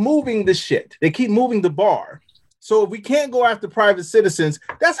keep moving the shit. They keep moving the bar. So if we can't go after private citizens,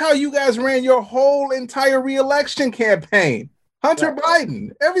 that's how you guys ran your whole entire re-election campaign. Hunter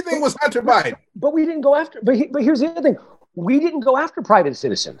Biden. Everything was Hunter Biden. But we didn't go after. But here's the other thing. We didn't go after private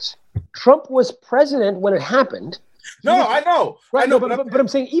citizens. Trump was president when it happened. I know. Right, I know. But I'm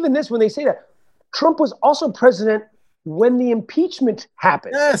saying even this, when they say that, Trump was also president when the impeachment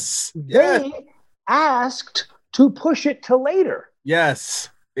happened. Yes. They asked to push it to later. Yes.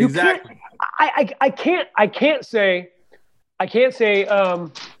 Exactly. I can't say.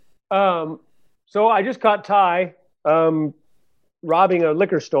 So I just caught Ty robbing a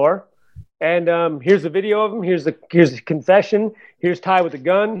liquor store, and here's the video of him. Here's the confession. Here's Ty with a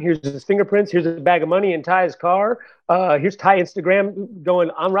gun. Here's his fingerprints. Here's a bag of money in Ty's car. Here's Ty Instagram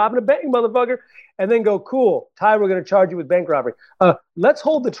going, I'm robbing a bank, motherfucker. And then go, cool, Ty, we're going to charge you with bank robbery. Let's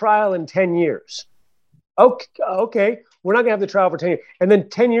hold the trial in 10 years. Okay. We're not going to have the trial for 10 years. And then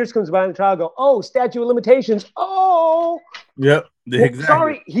 10 years comes by and the trial go, oh, statute of limitations. Oh. Yep. Exactly.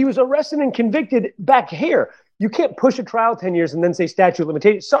 Sorry, he was arrested and convicted back here. You can't push a trial 10 years and then say statute of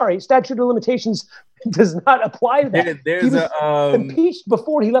limitations. Sorry, statute of limitations does not apply to that. He was impeached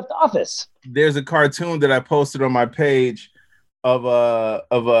before he left office. There's a cartoon that I posted on my page of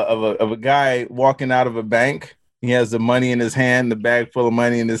a guy walking out of a bank. He has the money in his hand, the bag full of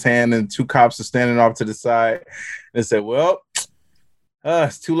money in his hand, and 2 cops are standing off to the side. And said, well,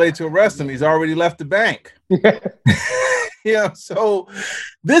 it's too late to arrest him. He's already left the bank. Yeah, so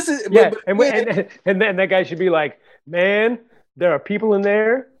this is... Yeah, and then that guy should be like, man, there are people in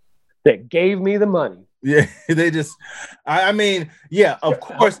there that gave me the money. Yeah, they just... I mean, yeah, of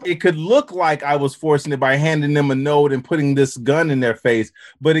course, it could look like I was forcing it by handing them a note and putting this gun in their face.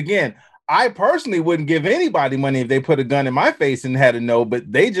 But again, I personally wouldn't give anybody money if they put a gun in my face and had to know,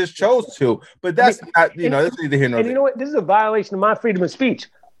 but they just chose to. But that's not, that's neither here nor there. And you know what? This is a violation of my freedom of speech.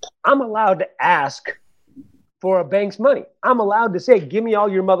 I'm allowed to ask for a bank's money. I'm allowed to say, give me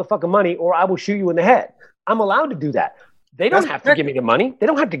all your motherfucking money or I will shoot you in the head. I'm allowed to do that. They don't have to give me the money. They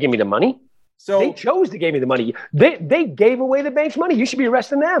don't have to give me the money. So they chose to give me the money. They gave away the bank's money. You should be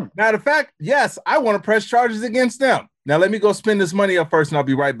arresting them. Matter of fact, yes, I want to press charges against them. Now, let me go spend this money up first, and I'll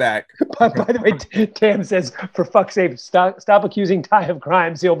be right back. By the way, Tam says, for fuck's sake, stop accusing Ty of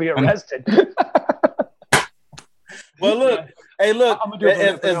crimes. He'll be arrested. Well, look. Hey, look.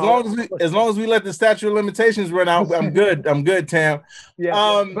 As long as we let the statute of limitations run out, I'm good. I'm good, Tam.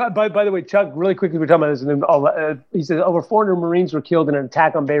 Yeah. By the way, Chuck, really quickly, we're talking about this, and then he says over 400 Marines were killed in an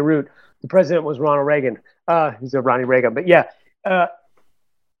attack on Beirut. The president was Ronald Reagan. He said Ronnie Reagan, but yeah.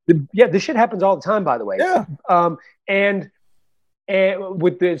 This shit happens all the time, by the way. Yeah. And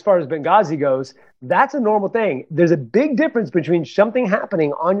with as far as Benghazi goes, that's a normal thing. There's a big difference between something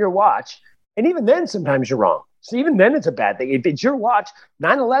happening on your watch, and even then, sometimes you're wrong. So even then, it's a bad thing. If it's your watch,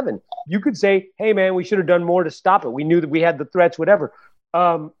 9/11, you could say, "Hey, man, we should have done more to stop it. We knew that we had the threats, whatever,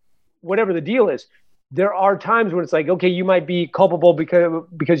 whatever the deal is." There are times when it's like, okay, you might be culpable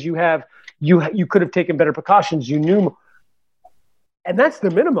because you could have taken better precautions. You knew. And that's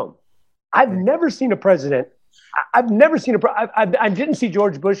the minimum. I've never seen a president. I didn't see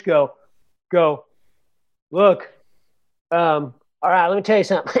George Bush go, look, all right, let me tell you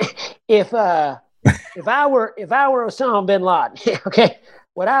something. If I were Osama bin Laden, okay,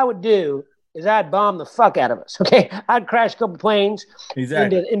 what I would do is I'd bomb the fuck out of us, okay? I'd crash a couple planes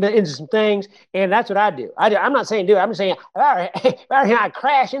into some things, and that's what I'd do. I'm not saying do it. I'm just saying, all right, I'd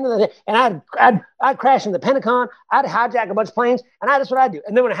crash into I'd crash in the Pentagon. I'd hijack a bunch of planes, and that's what I'd do.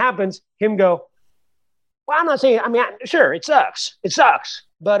 And then when it happens, him go, well, I'm not saying, sure, it sucks.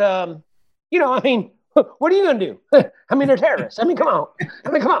 But, what are you going to do? They're terrorists. Come on.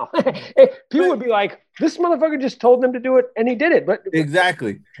 People would be like, this motherfucker just told them to do it and he did it. But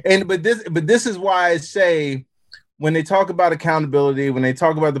exactly. But this is why I say when they talk about accountability, when they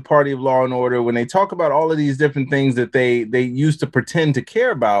talk about the party of law and order, when they talk about all of these different things that they used to pretend to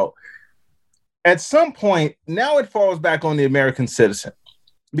care about, at some point, now it falls back on the American citizen.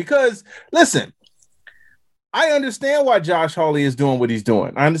 Because listen, I understand why Josh Hawley is doing what he's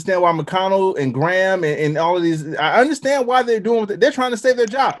doing. I understand why McConnell and Graham and all of these, I understand why they're doing what they're trying to save their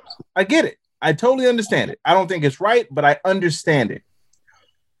jobs. I get it. I totally understand it. I don't think it's right, but I understand it.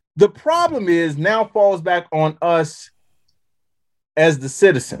 The problem is now falls back on us as the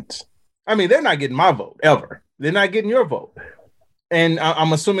citizens. They're not getting my vote ever. They're not getting your vote. And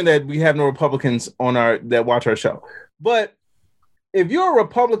I'm assuming that we have no Republicans that watch our show. But if you're a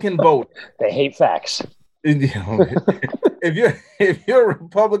Republican voter, they hate facts. If you're a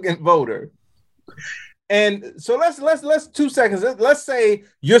Republican voter, and so let's 2 seconds. Let's say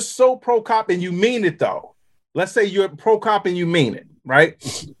you're so pro cop and you mean it though. Let's say you're pro cop and you mean it,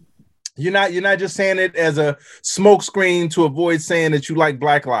 right? You're not just saying it as a smokescreen to avoid saying that you like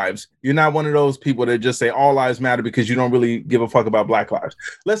Black lives. You're not one of those people that just say all lives matter because you don't really give a fuck about Black lives.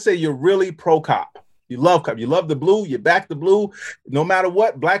 Let's say you're really pro cop. You love cop. You love the blue. You back the blue. No matter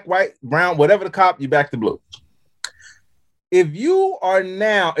what, black, white, brown, whatever the cop, you back the blue. If you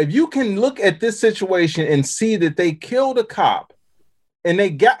can look at this situation and see that they killed a cop, and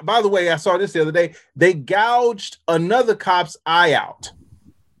by the way, I saw this the other day, they gouged another cop's eye out.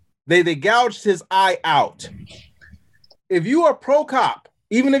 They gouged his eye out. If you are pro cop,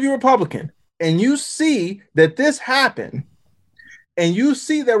 even if you're Republican, and you see that this happened, and you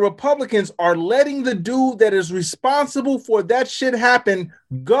see that Republicans are letting the dude that is responsible for that shit happen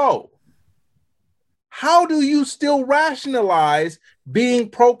go, how do you still rationalize being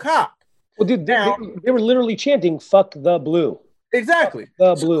pro-cop? Well, dude, they were literally chanting, fuck the blue. Exactly.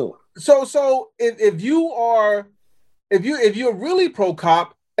 Fuck the blue. So if you're really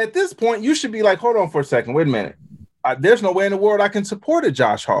pro-cop, at this point, you should be like, hold on for a second, wait a minute. There's no way in the world I can support a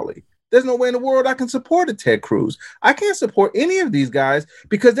Josh Hawley. There's no way in the world I can support a Ted Cruz. I can't support any of these guys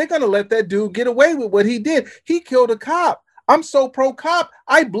because they're going to let that dude get away with what he did. He killed a cop. I'm so pro-cop,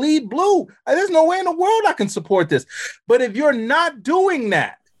 I bleed blue. There's no way in the world I can support this. But if you're not doing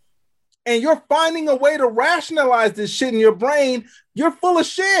that and you're finding a way to rationalize this shit in your brain, you're full of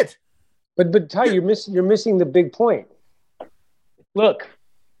shit. But Ty, you're missing the big point. Look,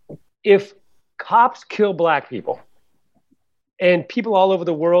 if cops kill Black people, and people all over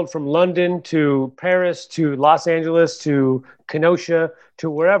the world, from London to Paris to Los Angeles to Kenosha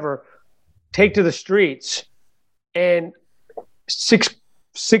to wherever, take to the streets, and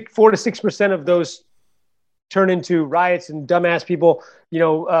 4 to 6% of those turn into riots and dumbass people,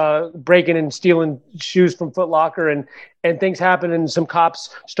 breaking and stealing shoes from Foot Locker, and things happen, and some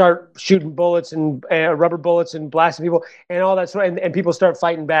cops start shooting bullets and rubber bullets and blasting people and all that sort of, and people start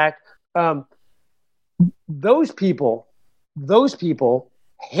fighting back. Those people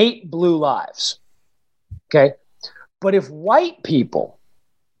hate blue lives. Okay. But if white people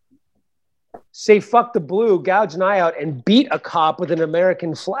say fuck the blue, gouge an eye out, and beat a cop with an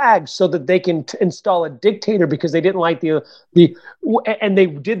American flag so that they can install a dictator because they didn't like and they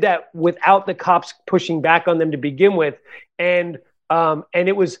did that without the cops pushing back on them to begin with, and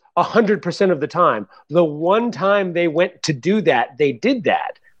it was 100% of the time. The one time they went to do that, they did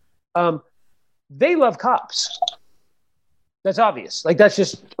that. They love cops. That's obvious. Like, that's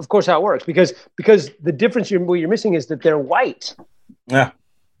just, of course, how it works, because the difference you're missing is that they're white. Yeah.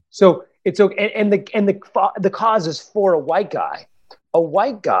 So it's okay, and the cause is for a white guy. A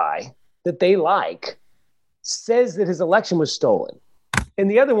white guy that they like says that his election was stolen,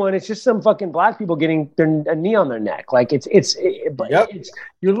 and the other one, it's just some fucking black people getting a knee on their neck. Like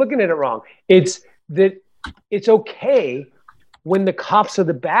you're looking at it wrong. It's that it's okay when the cops are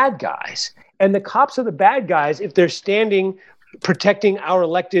the bad guys, and the cops are the bad guys if they're standing protecting our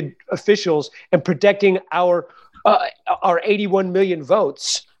elected officials and protecting our 81 million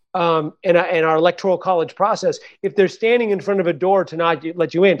votes. In our electoral college process, if they're standing in front of a door to not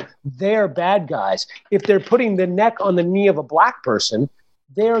let you in, they're bad guys. If they're putting the neck on the knee of a black person,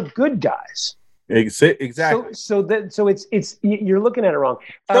 they're good guys. Exactly. So it's you're looking at it wrong.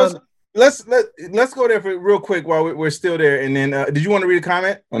 Let's go there for real quick while we're still there, and then did you want to read a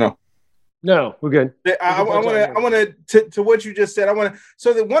comment or no? No, we're good. I want to what you just said.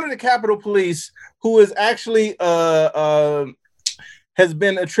 So that one of the Capitol Police, who is actually has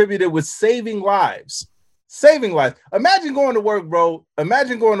been attributed with saving lives. Imagine going to work, bro.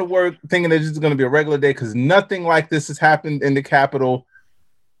 Imagine going to work thinking that this is going to be a regular day because nothing like this has happened in the Capitol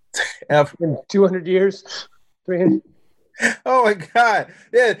in 200 years. 300. Oh my God!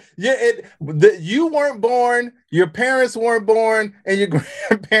 Yeah. You weren't born, your parents weren't born, and your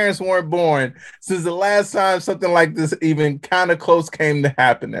grandparents weren't born since the last time something like this even kind of close came to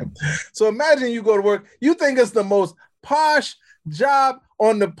happening. So imagine you go to work, you think it's the most posh job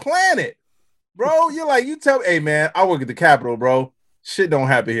on the planet, bro. You're like, hey man, I work at the Capitol, bro. Shit don't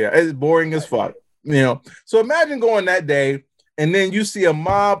happen here. It's boring as fuck, So imagine going that day, and then you see a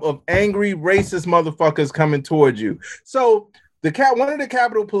mob of angry, racist motherfuckers coming towards you. So one of the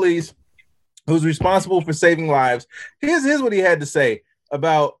Capitol Police, who's responsible for saving lives, here's what he had to say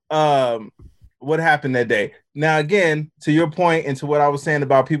about what happened that day. Now, again, to your point and to what I was saying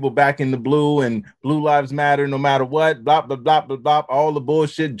about people back in the blue and blue lives matter no matter what, blah, blah, blah, blah, blah, all the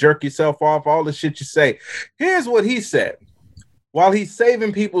bullshit, jerk yourself off, all the shit you say. Here's what he said. While he's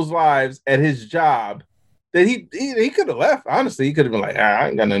saving people's lives at his job, that he could have left. Honestly, he could have been like, I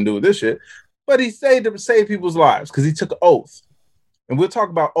ain't got nothing to do with this shit. But he stayed to save people's lives because he took an oath. And we'll talk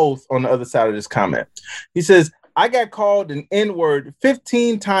about oath on the other side of this comment. He says, I got called an N-word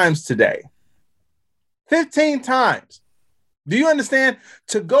 15 times today. 15 times. Do you understand?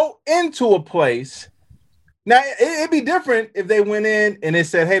 To go into a place. Now, it'd be different if they went in and they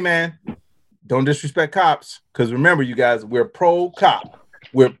said, hey, man, don't disrespect cops. Because remember, you guys, we're pro-cop.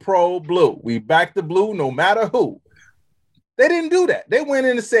 We're pro-blue. We back the blue no matter who. They didn't do that. They went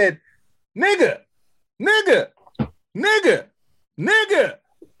in and said, nigga, nigga, nigga, nigga,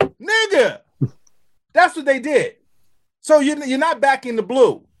 nigga. That's what they did. So you're not backing the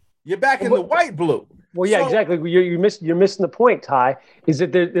blue. You're backing the white blue. Well, yeah, exactly. You're missing the point, Ty, is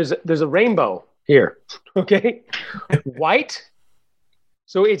that there's a rainbow here, okay? White,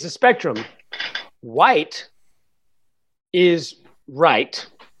 so it's a spectrum. White is right,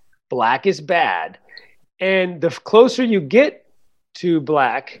 black is bad, and the closer you get to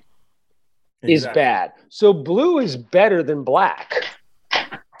black is bad. So blue is better than black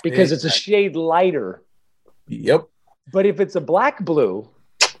because it's a shade lighter. Yep. But if it's a black blue,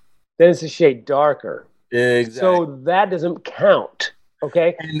 then it's a shade darker. Exactly. So that doesn't count.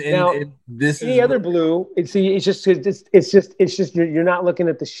 Okay. Now, this any other blue, it's just you're not looking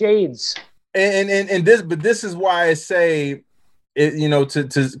at the shades. And this is why I say,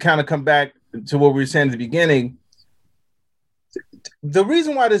 to kind of come back to what we were saying at the beginning. The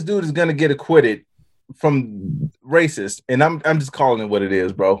reason why this dude is going to get acquitted from racist, and I'm just calling it what it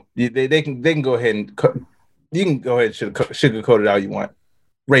is, bro. They can go ahead and you can go ahead and sugarcoat it all you want.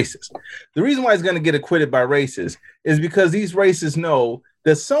 Racist. The reason why he's going to get acquitted by racists is because these racists know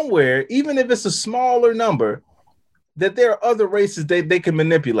that somewhere, even if it's a smaller number, that there are other races they can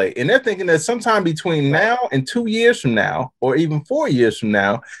manipulate. And they're thinking that sometime between now and 2 years from now, or even 4 years from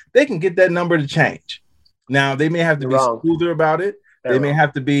now, they can get that number to change. Now, they may have to be smoother about it. They may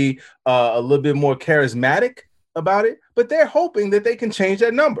have to be a little bit more charismatic about it, but they're hoping that they can change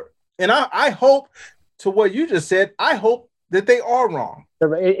that number. And I hope, to what you just said, I hope that they are wrong.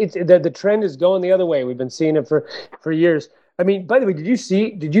 The trend is going the other way. We've been seeing it for years. I mean, by the way, did you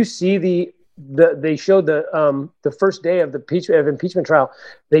see they showed the first day of the impeachment trial?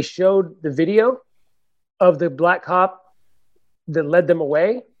 They showed the video of the black cop that led them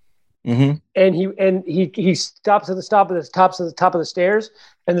away. Mm-hmm. And he stops at the top of the stairs,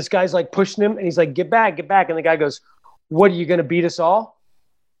 and this guy's like pushing him, and he's like, get back. And the guy goes, what, are you going to beat us all?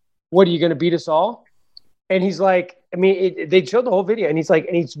 What, are you going to beat us all? And he's like, I mean, they showed the whole video, and he's like,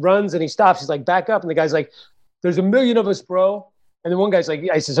 and he runs and he stops. He's like, back up. And the guy's like, there's a million of us, bro. And then one guy's like,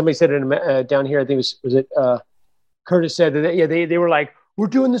 somebody said it down here. I think was it Curtis said that, they were like, we're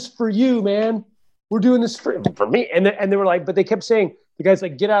doing this for you, man. We're doing this for me. And they were like, but they kept saying, the guy's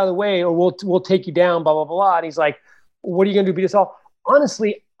like, get out of the way or we'll take you down, blah, blah, blah. And he's like, what are you going to do, beat us all?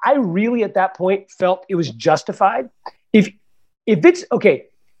 Honestly, I really at that point felt it was justified. If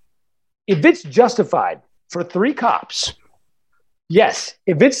it's justified for 3 cops, yes.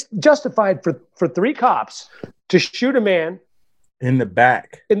 If it's justified for 3 cops to shoot a man in the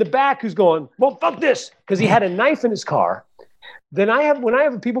back who's going, well, fuck this, because he had a knife in his car, then when I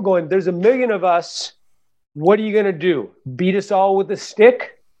have people going, there's a million of us, what are you going to do? Beat us all with a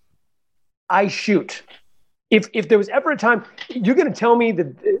stick? I shoot. If there was ever a time, you're going to tell me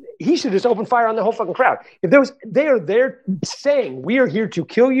that he should just open fire on the whole fucking crowd. They are there saying, we are here to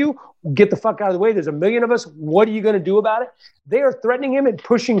kill you. Get the fuck out of the way. There's a million of us. What are you going to do about it? They are threatening him and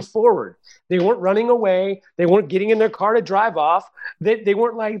pushing forward. They weren't running away. They weren't getting in their car to drive off. They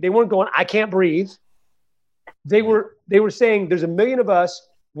weren't going, I can't breathe. They were saying, there's a million of us.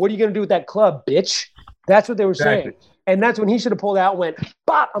 What are you going to do with that club, bitch? That's what they were saying. And that's when he should have pulled out and went,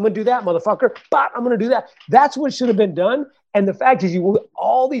 bop, I'm going to do that, motherfucker. Bop, I'm going to do that. That's what should have been done. And the fact is,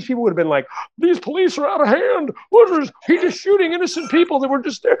 all these people would have been like, these police are out of hand. He's just shooting innocent people that were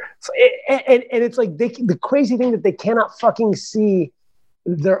just there. And it's like the crazy thing that they cannot fucking see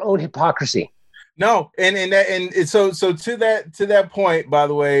their own hypocrisy. No, and so to that point, by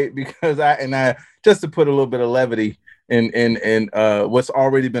the way, because I just to put a little bit of levity in what's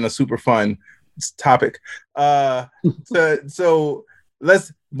already been a super fun topic. So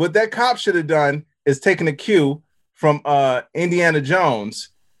what that cop should have done is taken a cue from Indiana Jones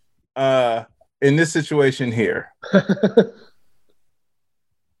in this situation here.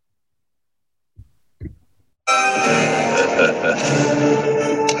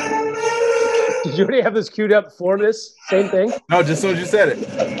 Did you already have this queued up for this same thing? No, just as soon as you said it.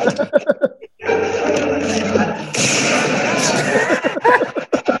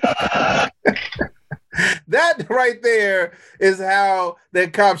 That right there is how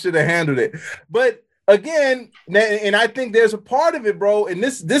that cop should have handled it. But again, and I think there's a part of it, bro. And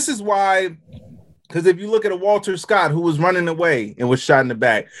this is why, because if you look at a Walter Scott who was running away and was shot in the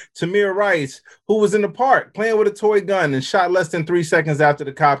back, Tamir Rice, who was in the park playing with a toy gun and shot less than 3 seconds after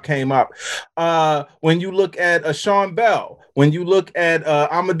the cop came up. When you look at Sean Bell, when you look at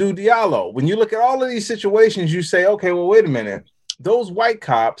Amadou Diallo, when you look at all of these situations, you say, okay, well, wait a minute. Those white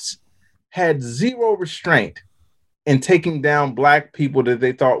cops had zero restraint in taking down black people that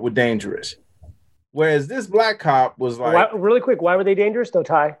they thought were dangerous. Whereas this black cop was like... really quick, why were they dangerous though,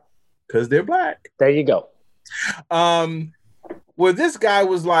 Ty? Because they're black. There you go. Well, this guy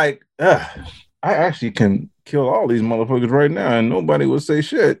was like, I actually can kill all these motherfuckers right now and nobody will say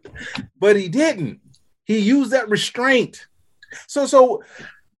shit. But he didn't. He used that restraint. So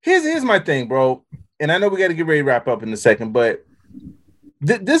here's my thing, bro. And I know we got to get ready to wrap up in a second, but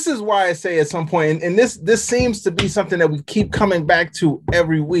this is why I say at some point, and this seems to be something that we keep coming back to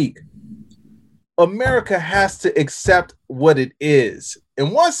every week. America has to accept what it is.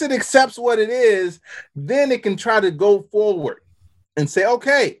 And once it accepts what it is, then it can try to go forward and say,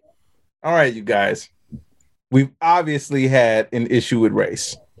 okay, all right, you guys, we've obviously had an issue with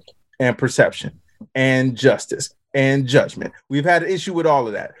race and perception and justice and judgment. We've had an issue with all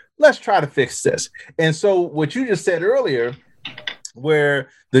of that. Let's try to fix this. And so what you just said earlier, where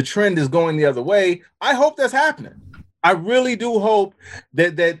the trend is going the other way, I hope that's happening. I really do hope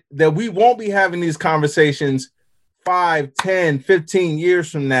that we won't be having these conversations 5, 10, 15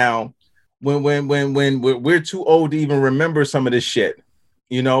 years from now when we're too old to even remember some of this shit,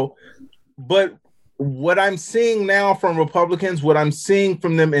 you know? But what I'm seeing now from Republicans, what I'm seeing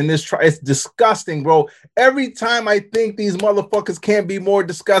from them in this trial, it's disgusting, bro. Every time I think these motherfuckers can't be more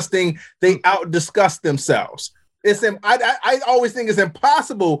disgusting, they out-discuss themselves. I always think it's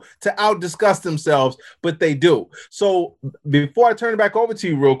impossible to out-discuss themselves, but they do. So before I turn it back over to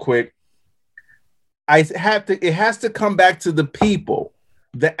you real quick, it has to come back to the people,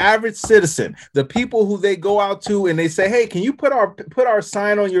 the average citizen, the people who they go out to and they say, hey, can you put our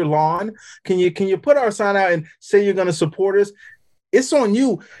sign on your lawn? Can you put our sign out and say you're going to support us? It's on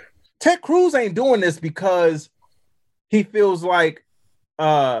you. Ted Cruz ain't doing this because he feels like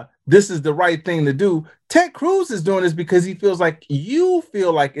this is the right thing to do. Ted Cruz is doing this because he feels like you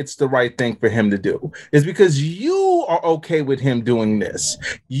feel like it's the right thing for him to do. It's because you are okay with him doing this.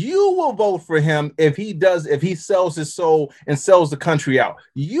 You will vote for him if he sells his soul and sells the country out.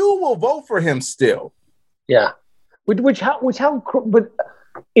 You will vote for him still. Yeah. But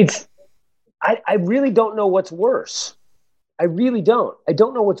it's, I really don't know what's worse. I really don't. I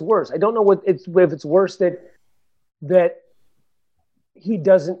don't know what's worse. I don't know if it's worse that he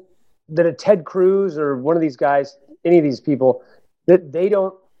doesn't, that a Ted Cruz or one of these guys, any of these people, that they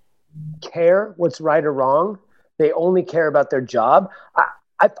don't care what's right or wrong. They only care about their job.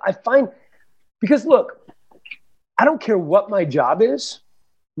 I find, because look, I don't care what my job is.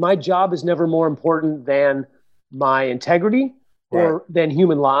 My job is never more important than my integrity or than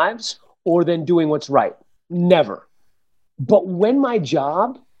human lives or than doing what's right. Never. But when my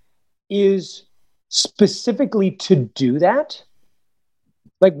job is specifically to do that,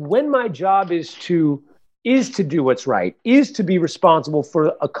 like when my job is to do what's right, is to be responsible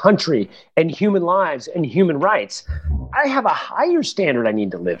for a country and human lives and human rights, I have a higher standard I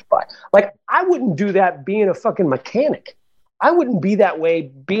need to live by. Like, I wouldn't do that being a fucking mechanic. I wouldn't be that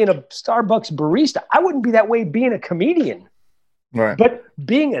way being a Starbucks barista. I wouldn't be that way being a comedian. Right. But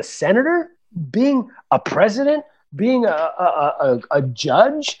being a senator, being a president, being a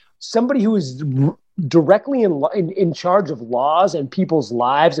judge, somebody who is directly in charge of laws and people's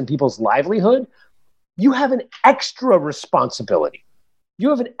lives and people's livelihood, you have an extra responsibility. You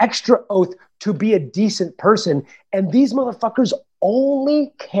have an extra oath to be a decent person. And these motherfuckers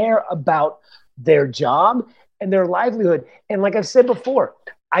only care about their job and their livelihood. And like I've said before,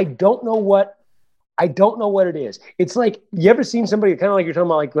 I don't know what it is. It's like, you ever seen somebody kind of like you're talking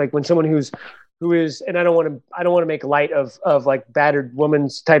about, like when someone who is, and I don't want to make light of like battered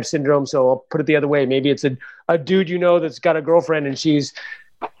woman's type syndrome. So I'll put it the other way. Maybe it's a dude, that's got a girlfriend and she's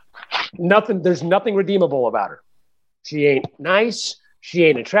nothing. There's nothing redeemable about her. She ain't nice. She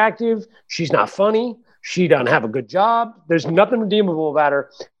ain't attractive. She's not funny. She doesn't have a good job. There's nothing redeemable about her.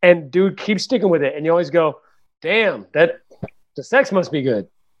 And dude keeps sticking with it. And you always go, damn, the sex must be good.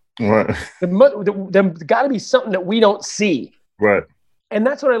 Right. There's got to be something that we don't see. Right. And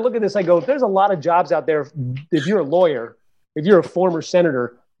that's when I look at this, I go, there's a lot of jobs out there. If you're a lawyer, if you're a former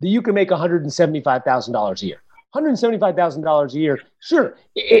senator, that you can make $175,000 a year. $175,000 a year. Sure,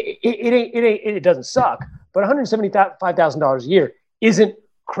 it doesn't suck, but $175,000 a year isn't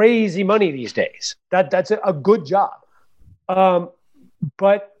crazy money these days. That's a good job.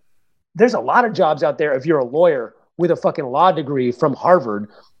 But there's a lot of jobs out there, if you're a lawyer with a fucking law degree from Harvard,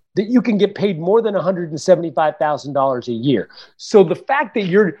 that you can get paid more than $175,000 a year. So the fact that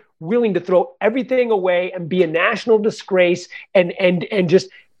you're willing to throw everything away and be a national disgrace and just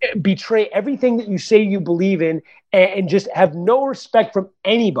betray everything that you say you believe in and just have no respect from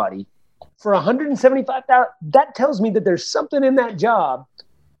anybody for $175,000, that tells me that there's something in that job.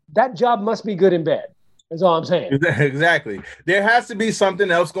 That job must be good in bed. That's all I'm saying. Exactly. There has to be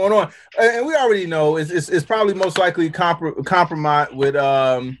something else going on, and we already know it's probably most likely compromised with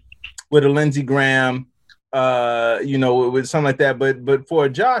a Lindsey Graham, with something like that. But for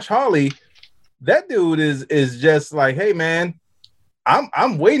Josh Hawley, that dude is just like, hey man,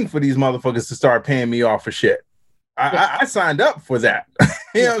 I'm waiting for these motherfuckers to start paying me off for shit. I signed up for that.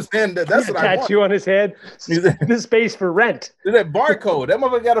 You know what I'm saying? That's what I want. Tattoo on his head. The space for rent. That barcode. That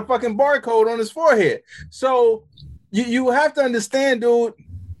motherfucker got a fucking barcode on his forehead. So you have to understand, dude.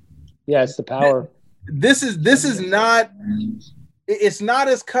 Yeah, it's the power. This is not. It's not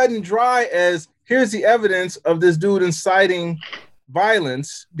as cut and dry as here's the evidence of this dude inciting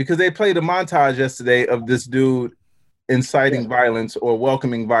violence, because they played a montage yesterday of this dude inciting violence or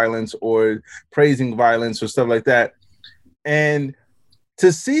welcoming violence or praising violence or stuff like that. And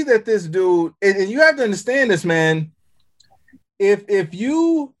to see that this dude, and you have to understand this, man, if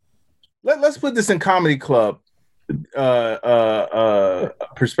you let's put this in comedy club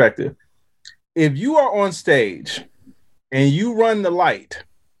perspective. If you are on stage and you run the light,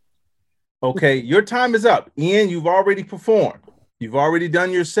 okay, your time is up. Ian, you've already performed. You've already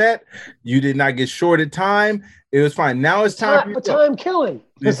done your set. You did not get shorted time. It was fine. Now it's time for time killing.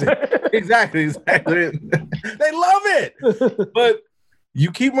 Exactly. They love it. But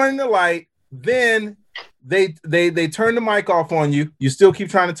you keep running the light. Then They turn the mic off on you. You still keep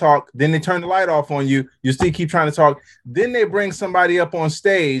trying to talk. Then they turn the light off on you. You still keep trying to talk. Then they bring somebody up on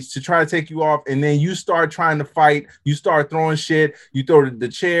stage to try to take you off. And then you start trying to fight. You start throwing shit. You throw the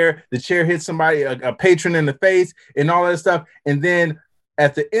chair. The chair hits somebody, a patron in the face and all that stuff. And then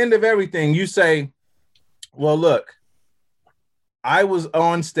at the end of everything, you say, well, look, I was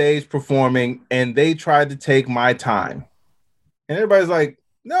on stage performing and they tried to take my time. And everybody's like,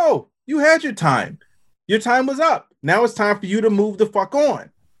 no, you had your time. Your time was up. Now it's time for you to move the fuck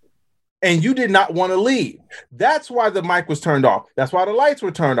on. And you did not want to leave. That's why the mic was turned off. That's why the lights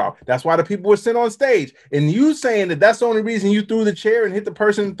were turned off. That's why the people were sitting on stage. And you saying that that's the only reason you threw the chair and hit the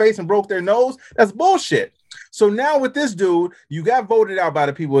person in the face and broke their nose, that's bullshit. So now with this dude, you got voted out by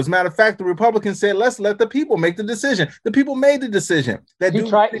the people. As a matter of fact, the Republicans said, let's let the people make the decision. The people made the decision.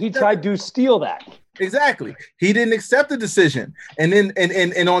 He tried to steal that. Exactly. He didn't accept the decision. And then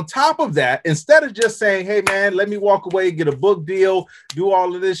and on top of that, instead of just saying, hey man, let me walk away, get a book deal, do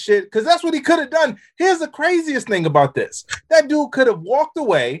all of this shit, because that's what he could have done. Here's the craziest thing about this. That dude could have walked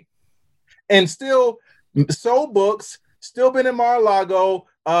away and still sold books, still been in Mar-a-Lago,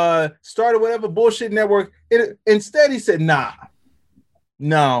 started whatever bullshit network. Instead, he said, nah,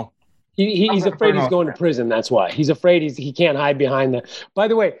 no. He's afraid he's going to prison. That's why he's afraid he can't hide behind that. By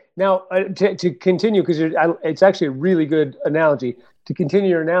the way, now to continue, because it's actually a really good analogy. To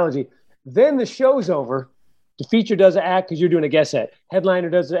continue your analogy, then the show's over. The feature does an act because you're doing a guest set. Headliner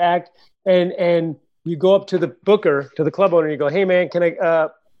does the act, and you go up to the booker, to the club owner, and you go, "Hey man, can I?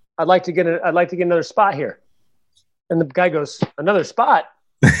 I'd like to get another spot here." And the guy goes, "Another spot?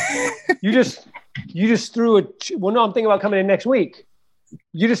 You just threw a. Well, no, I'm thinking about coming in next week.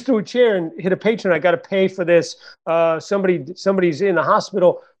 You just threw a chair and hit a patron. I got to pay for this. Somebody's in the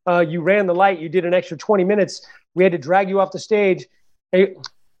hospital. You ran the light. You did an extra 20 minutes. We had to drag you off the stage.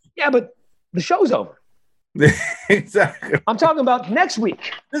 Yeah, but the show's over." Exactly. I'm talking about next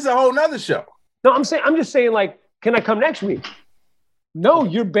week. This is a whole nother show. No, I'm just saying, like, can I come next week? No,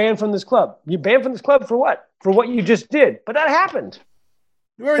 you're banned from this club. You're banned from this club for what? For what you just did. But that happened.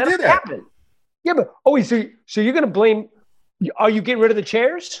 You already did that. Happened. Yeah, but so you're going to blame. Are you getting rid of the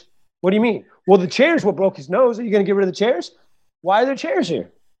chairs? What do you mean? Well, the chairs what broke his nose. Are you going to get rid of the chairs? Why are there chairs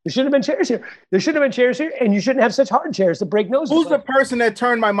here? There shouldn't have been chairs here. There shouldn't have been chairs here, and you shouldn't have such hard chairs to break noses. Who's the person that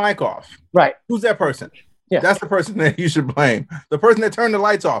turned my mic off? Right. Who's that person? Yeah. That's the person that you should blame. The person that turned the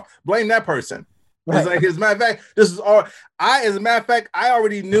lights off. Blame that person. Right. It's like, as a matter of fact, this is all. As a matter of fact, I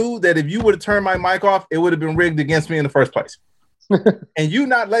already knew that if you would have turned my mic off, it would have been rigged against me in the first place. And you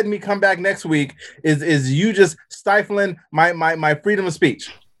not letting me come back next week is you just stifling my freedom of speech.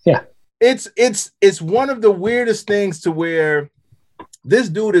 Yeah. It's one of the weirdest things to where this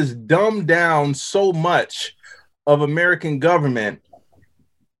dude is dumbed down so much of American government,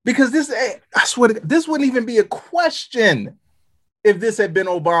 because I swear this wouldn't even be a question if this had been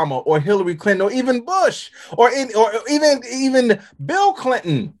Obama or Hillary Clinton or even Bush or even Bill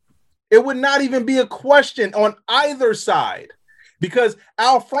Clinton. It would not even be a question on either side. Because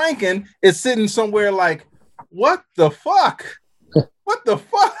Al Franken is sitting somewhere like, what the fuck? What the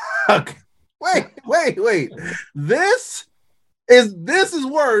fuck? Wait. This is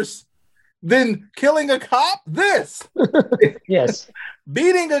worse than killing a cop? This. Yes.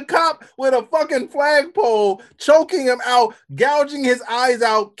 Beating a cop with a fucking flagpole, choking him out, gouging his eyes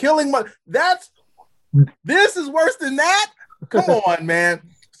out, killing this is worse than that? Come on, man.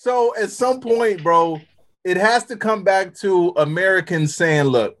 So at some point, bro, it has to come back to Americans saying,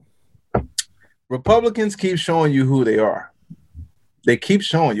 look, Republicans keep showing you who they are. They keep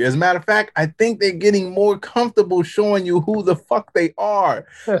showing you. As a matter of fact, I think they're getting more comfortable showing you who the fuck they are.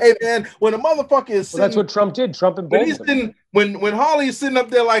 Hey, man, when a motherfucker is sitting... Well, that's what Trump did. Trump emboldened when Harley is sitting up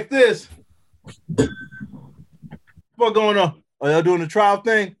there like this, what's going on? Are y'all doing the trial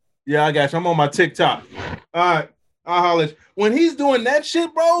thing? Yeah, I got you. I'm on my TikTok. All right, I'll holler at you. When he's doing that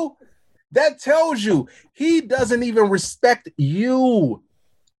shit, bro, that tells you he doesn't even respect you.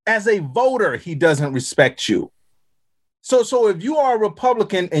 As a voter, he doesn't respect you. So if you are a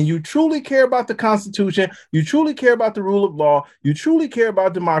Republican and you truly care about the Constitution, you truly care about the rule of law, you truly care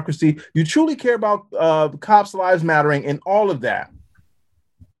about democracy, you truly care about cops' lives mattering and all of that,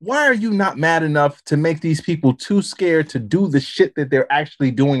 why are you not mad enough to make these people too scared to do the shit that they're actually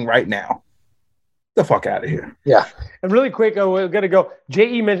doing right now? The fuck out of here. Yeah. And really quick, we're going to go.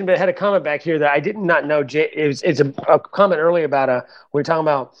 J.E. mentioned, but had a comment back here that I did not know. It's a comment earlier about we were talking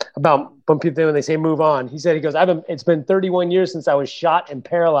about when people, when they say move on. He said, it's been 31 years since I was shot and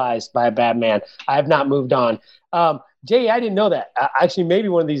paralyzed by a bad man. I have not moved on. J.E., I didn't know that. Actually, maybe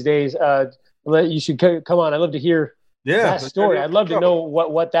one of these days you should come on. I'd love to hear that story. I'd love to know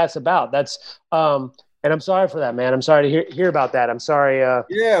what that's about. That's And I'm sorry for that, man. I'm sorry to hear about that. I'm sorry.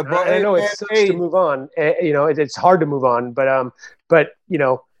 Yeah, bro. I know it sucks to move on. It's hard to move on, but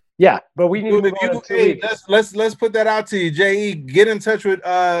yeah. But we need to move on. Let's put that out to you, J.E. Get in touch with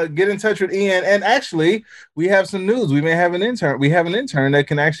Ian. And actually, we have some news. We may have an intern. We have an intern that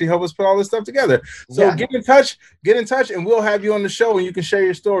can actually help us put all this stuff together. So get in touch, and we'll have you on the show, and you can share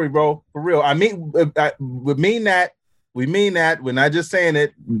your story, bro. For real. I mean, we mean that. We mean that. We're not just saying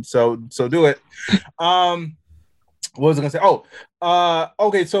it. So do it. What was I gonna say?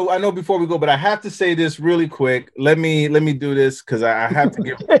 Okay. So I know before we go, but I have to say this really quick. Let me do this because I have to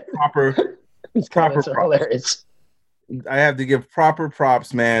give proper props. Hilarious. I have to give proper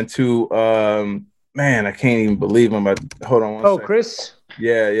props, man. To man, I can't even believe him. But hold on one second. Chris.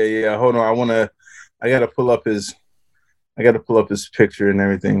 Yeah. Hold on. I gotta pull up his picture and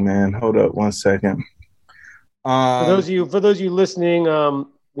everything, man. Hold up one second. For those of you listening,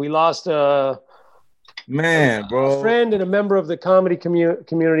 we lost a friend and a member of the comedy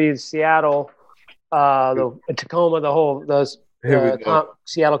community in Seattle, Tacoma, the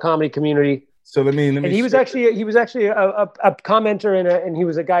Seattle comedy community. So let me. And he was actually a commenter and he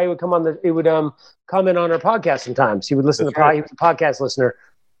was a guy who would comment on our podcast sometimes. He would listen to he was a podcast listener.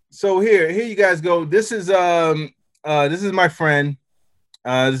 So here you guys go. This is my friend.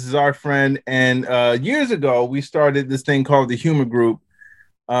 This is our friend, and years ago we started this thing called the Humor Group.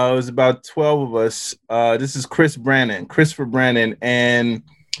 It was about 12 of us. This is Christopher Brandon, and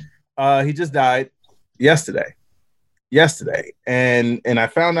he just died yesterday, and I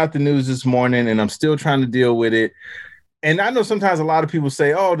found out the news this morning, and I'm still trying to deal with it. And I know sometimes a lot of people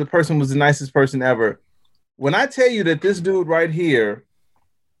say, "Oh, the person was the nicest person ever." When I tell you that this dude right here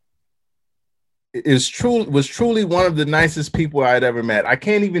was truly one of the nicest people I'd ever met. I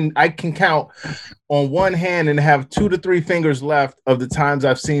can count on one hand and have 2 to 3 fingers left of the times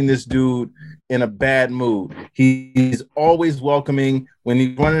I've seen this dude in a bad mood. He's always welcoming. When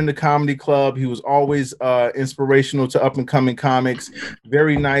he running the comedy club, he was always inspirational to up and coming comics.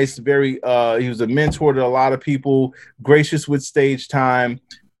 Very nice, he was a mentor to a lot of people, gracious with stage time.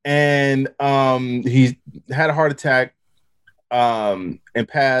 And he had a heart attack and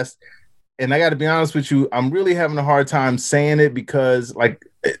passed. And I got to be honest with you, I'm really having a hard time saying it because, like,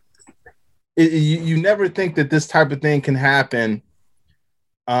 you never think that this type of thing can happen.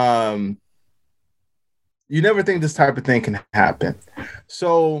 You never think this type of thing can happen.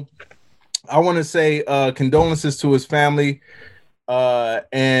 So I want to say condolences to his family.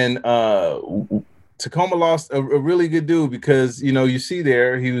 And Tacoma lost a really good dude because, you see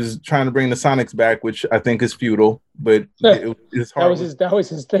there, he was trying to bring the Sonics back, which I think is futile, but his heart that was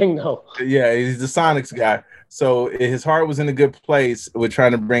his thing though. Yeah, he's the Sonics guy. So his heart was in a good place with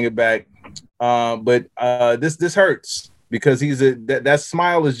trying to bring it back. But this hurts because that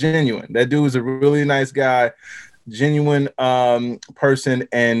smile is genuine. That dude is a really nice guy, genuine person.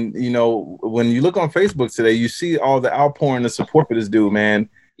 And, when you look on Facebook today, you see all the outpouring of support for this dude, man.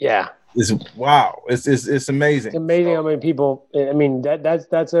 Yeah. It's amazing. It's amazing how many people. I mean,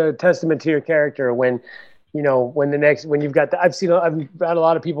 that's a testament to your character. When you've got I've had a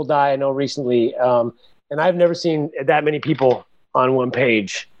lot of people die. I know recently, and I've never seen that many people on one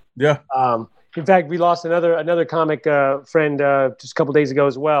page. Yeah. In fact, we lost another comic friend just a couple days ago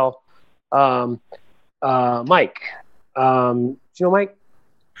as well. Mike. Do you know Mike?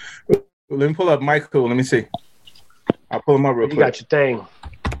 Let me pull up Mike. Cool. Let me see. I'll pull him up real quick. You got your thing.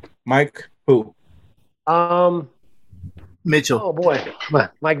 Mike who? Mitchell. Oh boy,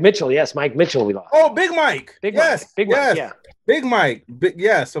 Mike Mitchell. Yes, Mike Mitchell. We lost. Oh, Big Mike. Big Mike. Yeah. Big Mike.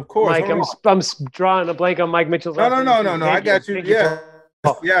 Yes, of course. Mike, I'm drawing a blank on Mike Mitchell's. No. I got you. Yeah.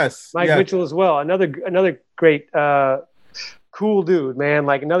 Yes. Mike Mitchell as well. Another great, cool dude, man.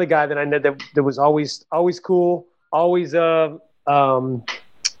 Like another guy that I know that was always cool. Always, he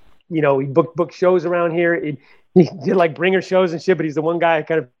booked shows around here. He did like bringer shows and shit, but he's the one guy I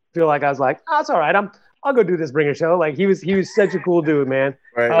kind of feel like I was like, it's all right. I'll go do this bringer show. Like he was such a cool dude, man.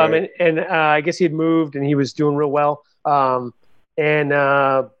 Right. And I guess he had moved and he was doing real well. But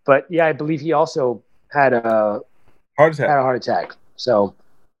yeah, I believe he also had a heart attack. So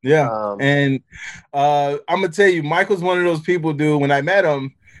yeah. And I'm gonna tell you, Michael's one of those people, dude. When I met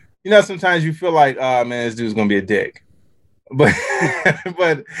him, sometimes you feel like, oh man, this dude's gonna be a dick.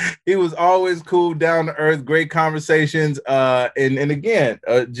 But he was always cool, down to earth, great conversations, and again,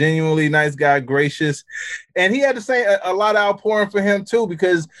 a genuinely nice guy, gracious, and he had to say a lot of outpouring for him too,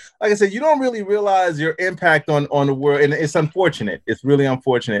 because like I said, you don't really realize your impact on the world, and it's unfortunate. It's really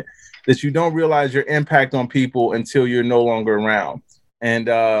unfortunate that you don't realize your impact on people until you're no longer around, and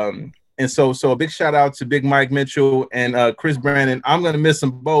so a big shout out to Big Mike Mitchell and Chris Brandon. I'm gonna miss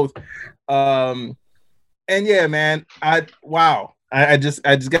them both. And yeah, man, I just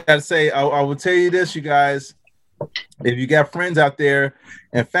gotta say, I will tell you this, you guys. If you got friends out there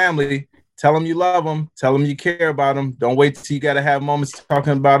and family, tell them you love them. Tell them you care about them. Don't wait till you got to have moments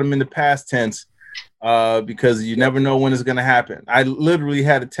talking about them in the past tense, because you never know when it's going to happen. I literally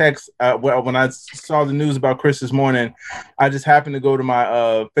had a text when I saw the news about Chris this morning. I just happened to go to my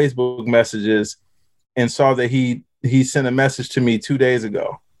Facebook messages and saw that he sent a message to me 2 days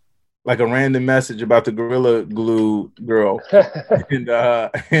ago, like a random message about the Gorilla Glue girl.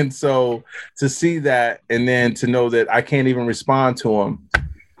 And so to see that and then to know that I can't even respond to him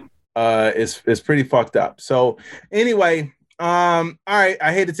is pretty fucked up. So anyway, all right,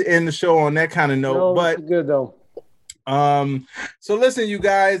 I hated to end the show on that kind of note, but good though. So listen, you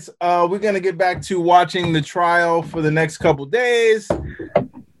guys, we're gonna get back to watching the trial for the next couple days.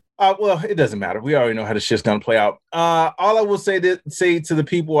 Well, it doesn't matter. We already know how the shit's gonna play out. All I will say to the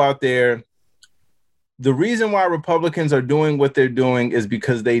people out there, the reason why Republicans are doing what they're doing is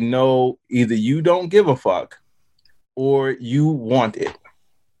because they know either you don't give a fuck or you want it.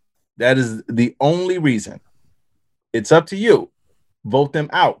 That is the only reason. It's up to you. Vote them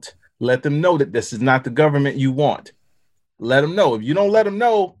out. Let them know that this is not the government you want. Let them know. If you don't let them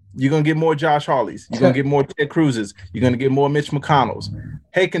know, you're going to get more Josh Hawleys. You're going to get more Ted Cruz's. You're going to get more Mitch McConnell's.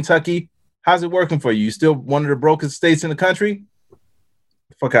 Hey, Kentucky, how's it working for you? You still one of the brokest states in the country?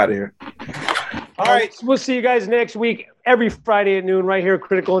 Fuck out of here. All right. We'll see you guys next week, every Friday at noon, right here,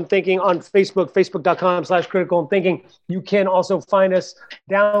 Critical and Thinking on Facebook, facebook.com/Critical and Thinking. You can also find us,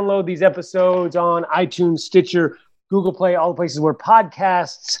 download these episodes on iTunes, Stitcher, Google Play, all the places where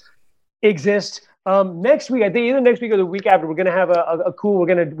podcasts exist. Next week, I think either next week or the week after, we're going to have a cool, we're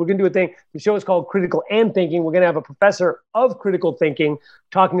going to do a thing. The show is called Critical and Thinking. We're going to have a professor of critical thinking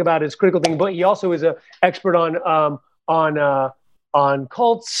talking about his critical thinking, but he also is an expert on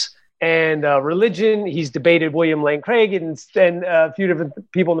cults and religion. He's debated William Lane Craig and a few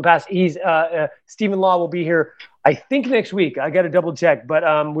different people in the past. He's Stephen Law will be here, I think, next week. I got to double check, but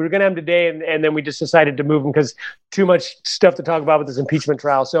we were going to have him today, and then we just decided to move him because too much stuff to talk about with this impeachment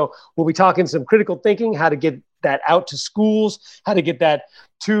trial. So we'll be talking some critical thinking, how to get that out to schools, how to get that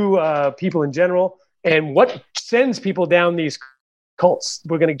to people in general, and what sends people down these cults.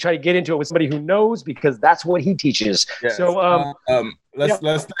 We're going to try to get into it with somebody who knows, because that's what he teaches. Yes. So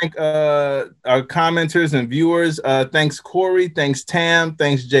let's thank our commenters and viewers. Thanks Corey, thanks Tam,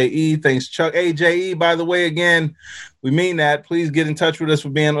 thanks JE, thanks Chuck. Hey JE, by the way, again, we mean that. Please get in touch with us for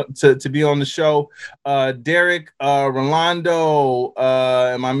being to be on the show. Derek, Rolando,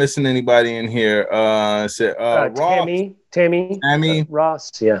 am I missing anybody in here? Ross, Tammy,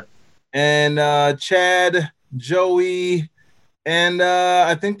 Ross, yeah, and Chad, Joey. And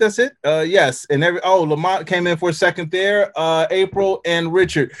I think that's it. Yes, and Lamont came in for a second there. April and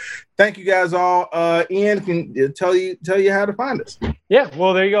Richard. Thank you guys all. Ian can tell you how to find us. Yeah,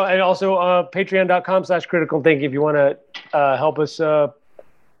 well, there you go. And also patreon.com/critical thinking if you want to help us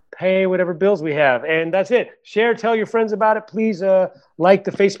pay whatever bills we have. And that's it. Share, tell your friends about it. Please like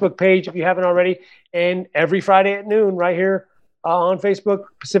the Facebook page if you haven't already. And every Friday at noon right here on Facebook,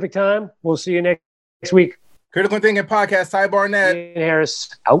 Pacific time. We'll see you next week. Critical Thinking Podcast, Ty Barnett. Ian Harris,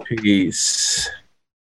 out. Peace.